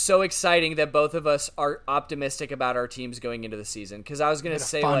think it is so exciting that both of us are optimistic about our teams going into the season. Because I was going to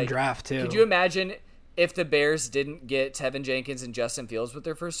say, fun draft too. Could you imagine if the Bears didn't get Tevin Jenkins and Justin Fields with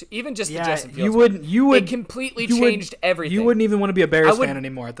their first, even just the Justin Fields, it completely changed everything. You wouldn't even want to be a Bears fan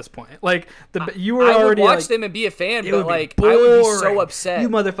anymore at this point. Like you were I already would watch like, them and be a fan, but like I would be so upset. You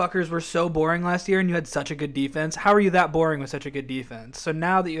motherfuckers were so boring last year, and you had such a good defense. How are you that boring with such a good defense? So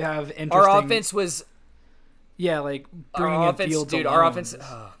now that you have interesting, our offense was, like bringing in Fields, dude. Our offense,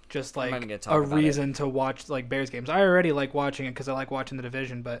 just like a reason to watch like Bears games. I already like watching it because I like watching the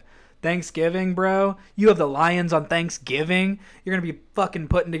division, but. Thanksgiving, bro. You have the Lions on Thanksgiving. You're gonna be fucking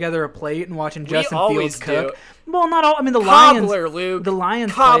putting together a plate and watching Justin Fields cook. Well, not all. I mean, the Lions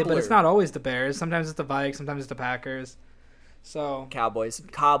play, but it's not always the Bears. Sometimes it's the Vikes. Sometimes it's the Packers. So Cowboys.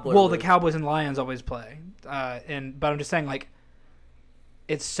 Well, the Cowboys and Lions always play. But I'm just saying, like,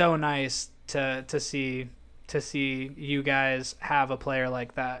 it's so nice to see you guys have a player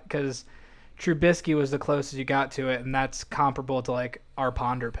like that because Trubisky was the closest you got to it, and that's comparable to like our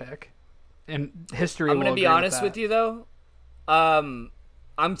Ponder pick. And history. I'm gonna be honest with you though. I'm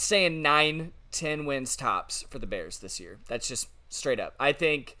saying 9-10 wins tops for the Bears this year. That's just straight up. I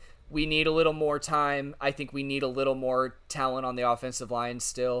think we need a little more time. I think we need a little more talent on the offensive line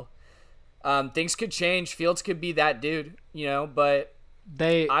still. Things could change. Fields could be that dude, but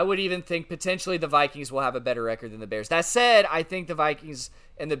I would even think potentially the Vikings will have a better record than the Bears. That said, I think the Vikings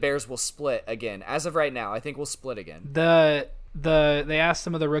and the Bears will split again. As of right now, I think we'll split again. They asked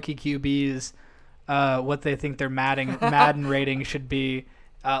some of the rookie QBs what they think their Madden rating should be.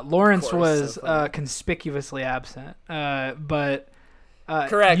 Lawrence was conspicuously absent, but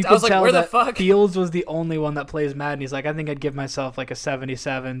correct. You could I was like, tell where the that fuck? Fields was the only one that plays Madden. He's like, I think I'd give myself like a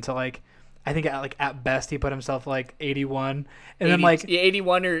 77 to like. I think at best he put himself like 81, and 80, then like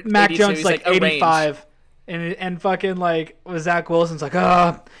 81 or Mac 82, Jones like 85, and fucking like Zach Wilson's like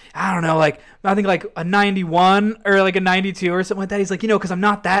I don't know, like I think like a 91 or like a 92 or something like that. He's like because I'm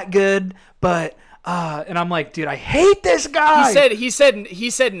not that good, but and I'm like, dude, I hate this guy. He said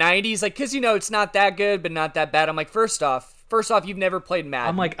 90s like because it's not that good but not that bad. I'm like first off, you've never played Madden.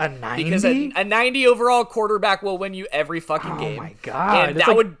 I'm like, a 90? Because a 90 overall quarterback will win you every fucking game. Oh, my God. And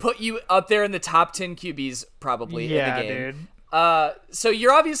that would put you up there in the top 10 QBs probably in the game. Dude. So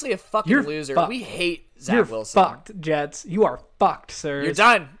you're obviously a fucking loser. Fucked. We hate Zach Wilson. You're fucked, Jets. You are fucked, sir. You're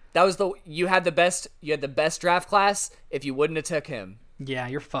done. That was you had the best draft class if you wouldn't have took him. Yeah,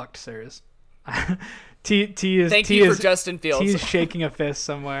 you're fucked, sirs. Thank you for Justin Fields. T is shaking a fist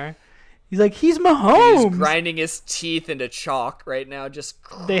somewhere. He's like, he's Mahomes. He's grinding his teeth into chalk right now.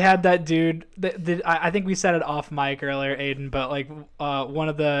 They had that dude. I think we said it off mic earlier, Aiden. But like, one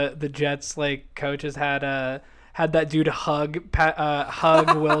of the Jets like coaches had that dude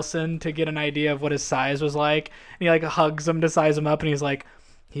hug Wilson to get an idea of what his size was like. And he like hugs him to size him up, and he's like,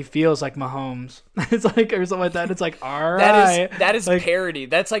 he feels like Mahomes. It's like or something like that. It's like, all right, that is like, parody.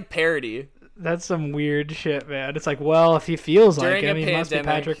 That's like parody. That's some weird shit, man. It's like, well, if he feels During like him, he pandemic, must be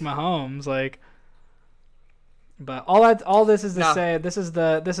Patrick Mahomes. Like, But all this is to say, this is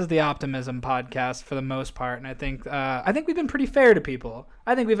the optimism podcast for the most part, and I think we've been pretty fair to people.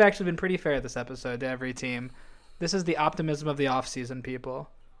 I think we've actually been pretty fair this episode to every team. This is the optimism of the offseason, people.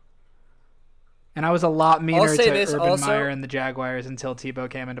 And I was a lot meaner to Urban Meyer and the Jaguars until Tebow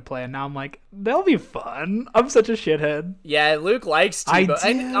came into play, and now I'm like, they'll be fun. I'm such a shithead. Yeah, Luke likes Tebow.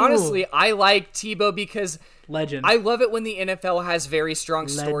 And honestly, I like Tebow because legend. I love it when the NFL has very strong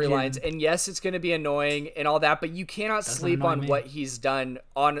storylines. And yes, it's going to be annoying and all that, but you cannot sleep on what he's done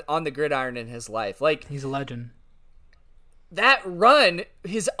on the gridiron in his life. Like, he's a legend. That run,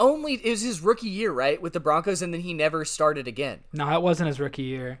 it was his rookie year, right, with the Broncos, and then he never started again. No, it wasn't his rookie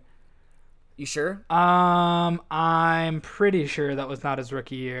year. You sure? I'm pretty sure that was not his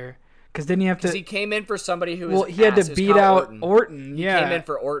rookie year. Because didn't he have to? Because he came in for somebody who was. Well, he had to beat out Orton. Yeah, he came in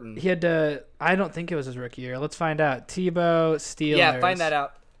for Orton. He had to. I don't think it was his rookie year. Let's find out. Tebow Steelers. Yeah, find that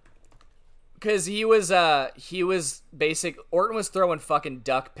out. Because he was basic. Orton was throwing fucking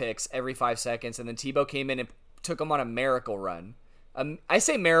duck picks every 5 seconds, and then Tebow came in and took him on a miracle run. I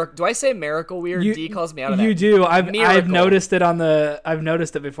say miracle. Do I say miracle weird? D calls me out of that. You do. I've noticed it I've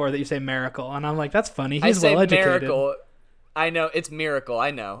noticed it before that you say miracle, and I'm like, that's funny. He's well educated. Miracle. I know it's miracle.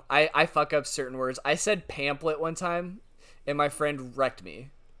 I know. I fuck up certain words. I said pamphlet one time, and my friend wrecked me.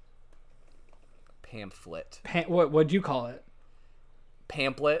 Pamphlet. What'd you call it?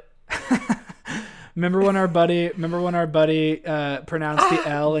 Pamphlet. Remember when our buddy pronounced the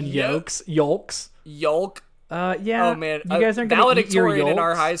L in yolks? Yolk. Yeah. Oh man, you guys aren't valedictorian in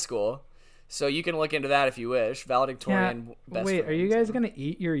our high school, so you can look into that if you wish. Valedictorian. Yeah. Best Wait, friends. are you guys gonna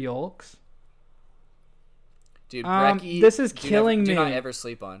eat your yolks? Dude, Brecky, this is killing me. Do not ever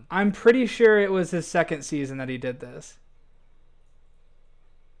sleep on. I'm pretty sure it was his second season that he did this.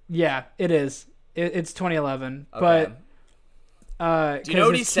 Yeah, it is. It's 2011, okay. But do you know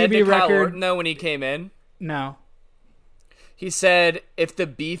what he said to Kyle Orton though when he came in? No. He said, if the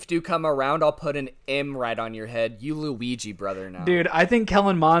beef do come around, I'll put an M right on your head. You Luigi brother now. Dude, I think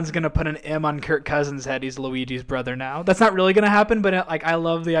Kellen Mond's going to put an M on Kirk Cousins' head. He's Luigi's brother now. That's not really going to happen, but I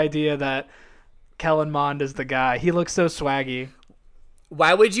love the idea that Kellen Mond is the guy. He looks so swaggy.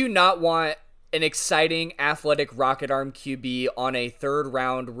 Why would you not want an exciting, athletic rocket arm QB on a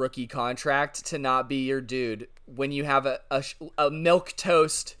third-round rookie contract to not be your dude when you have a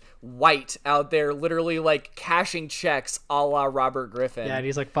milquetoast White out there literally like cashing checks a la Robert Griffin. Yeah, and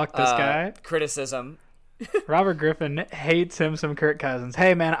he's like, fuck this guy. Criticism. Robert Griffin hates him some Kirk Cousins.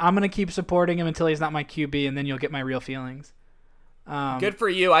 Hey, man, I'm going to keep supporting him until he's not my QB, and then you'll get my real feelings. Good for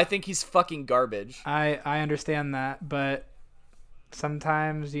you. I think he's fucking garbage. I understand that, but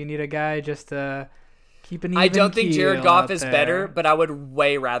sometimes you need a guy just to keep an even I don't think Jared Goff is there. better, but I would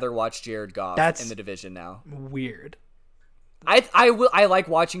way rather watch Jared Goff in the division now. Weird. I like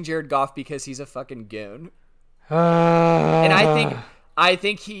watching Jared Goff because he's a fucking goon. And I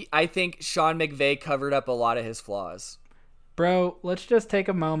think Sean McVay covered up a lot of his flaws. Bro, let's just take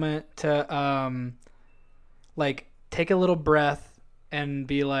a moment to take a little breath and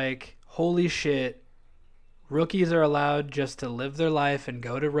be like, holy shit, rookies are allowed just to live their life and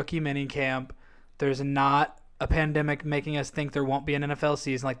go to rookie minicamp. There's not a pandemic making us think there won't be an NFL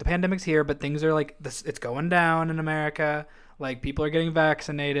season. Like, the pandemic's here, but things are like this. It's going down in America. Like, people are getting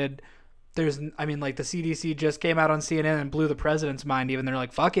vaccinated. The CDC just came out on CNN and blew the president's mind. Even they're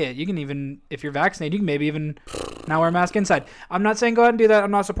like, fuck it. You can even, if you're vaccinated, you can maybe even now wear a mask inside. I'm not saying go ahead and do that.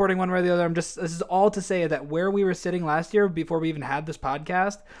 I'm not supporting one way or the other. This is all to say that where we were sitting last year before we even had this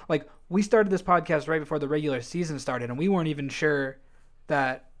podcast, like, we started this podcast right before the regular season started, and we weren't even sure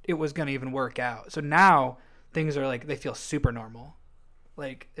that it was going to even work out. So now things are like, they feel super normal.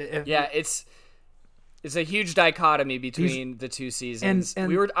 Like, it's a huge dichotomy between the two seasons.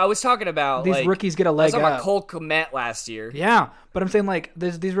 And I was talking about these rookies get a leg up. I was talking about Cole Kmet last year. Yeah, but I'm saying like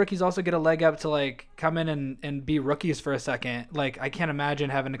these rookies also get a leg up to like come in and be rookies for a second. Like, I can't imagine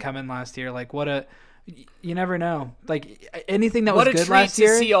having to come in last year. Like, you never know. Like, anything that was good last year.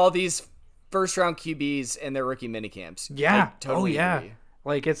 What a treat to see all these first round QBs in their rookie minicamps. Yeah. Totally agree.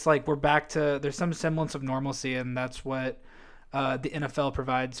 Like, it's like we're back to, there's some semblance of normalcy, and that's what the NFL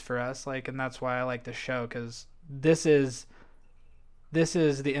provides for us. Like, and that's why I like this show, because this is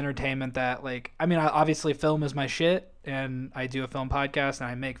the entertainment that, like, I mean, obviously film is my shit, and I do a film podcast and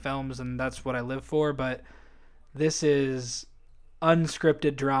I make films, and that's what I live for. But this is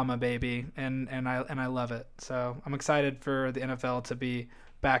unscripted drama, baby, and I love it. So I'm excited for the NFL to be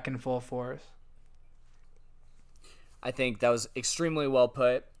back in full force. I think that was extremely well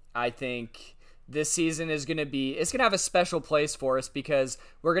put. I think this season is going to have a special place for us because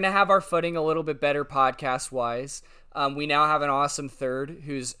we're going to have our footing a little bit better podcast wise. We now have an awesome third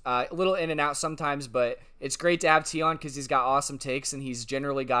who's a little in and out sometimes, but it's great to have T on because he's got awesome takes and he's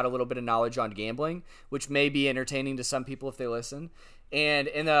generally got a little bit of knowledge on gambling, which may be entertaining to some people if they listen. And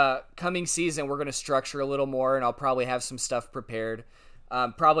in the coming season, we're going to structure a little more, and I'll probably have some stuff prepared,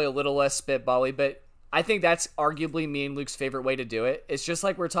 probably a little less spitbally, but I think that's arguably me and Luke's favorite way to do it. It's just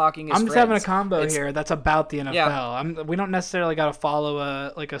like we're talking as I'm just friends. having a combo here that's about the NFL. Yeah. We don't necessarily got to follow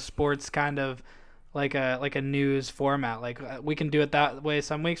a sports kind of like a news format. Like we can do it that way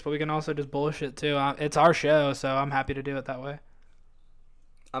some weeks, but we can also just bullshit too. It's our show, so I'm happy to do it that way.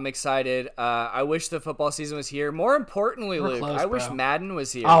 I'm excited. I wish the football season was here. More importantly, Luke, I wish Madden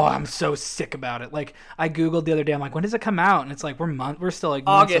was here. Oh, I'm so sick about it. Like I Googled the other day, I'm like, when does it come out? And it's like we're still like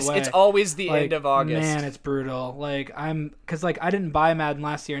months August. away. It's always the end of August. Man, it's brutal. Like because I didn't buy Madden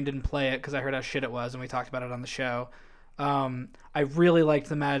last year and didn't play it because I heard how shit it was, and we talked about it on the show. I really liked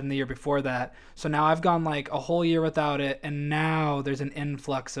the Madden the year before that. So now I've gone like a whole year without it, and now there's an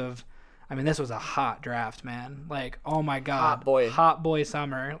influx of. I mean, this was a hot draft, man. Like, oh my god, hot boy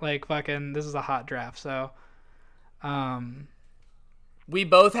summer. Like, fucking, this is a hot draft. So, we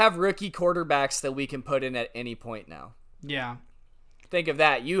both have rookie quarterbacks that we can put in at any point now. Yeah. Think of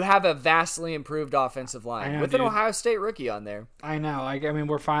that. You have a vastly improved offensive line with an Ohio State rookie on there. I know. I mean,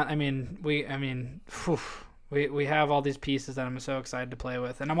 we're fine. We have all these pieces that I'm so excited to play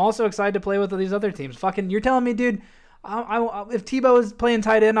with, and I'm also excited to play with these other teams. Fucking, you're telling me, dude. If Tebow is playing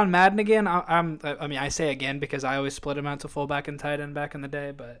tight end on Madden again, I say again because I always split him out to fullback and tight end back in the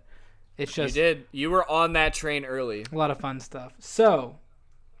day, but it's just you did. You were on that train early. A lot of fun stuff. So,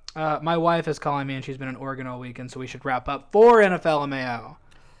 my wife is calling me and she's been in Oregon all weekend, so we should wrap up for NFL MAO.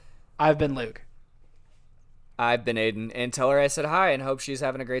 I've been Luke. I've been Aiden, and tell her I said hi and hope she's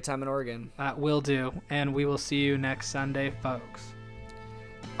having a great time in Oregon. Will do, and we will see you next Sunday, folks.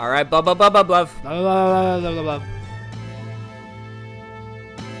 All right, blah blah blah blah blah. Blah blah blah blah blah.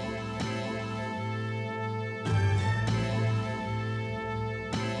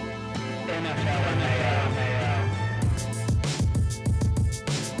 NFL MAO.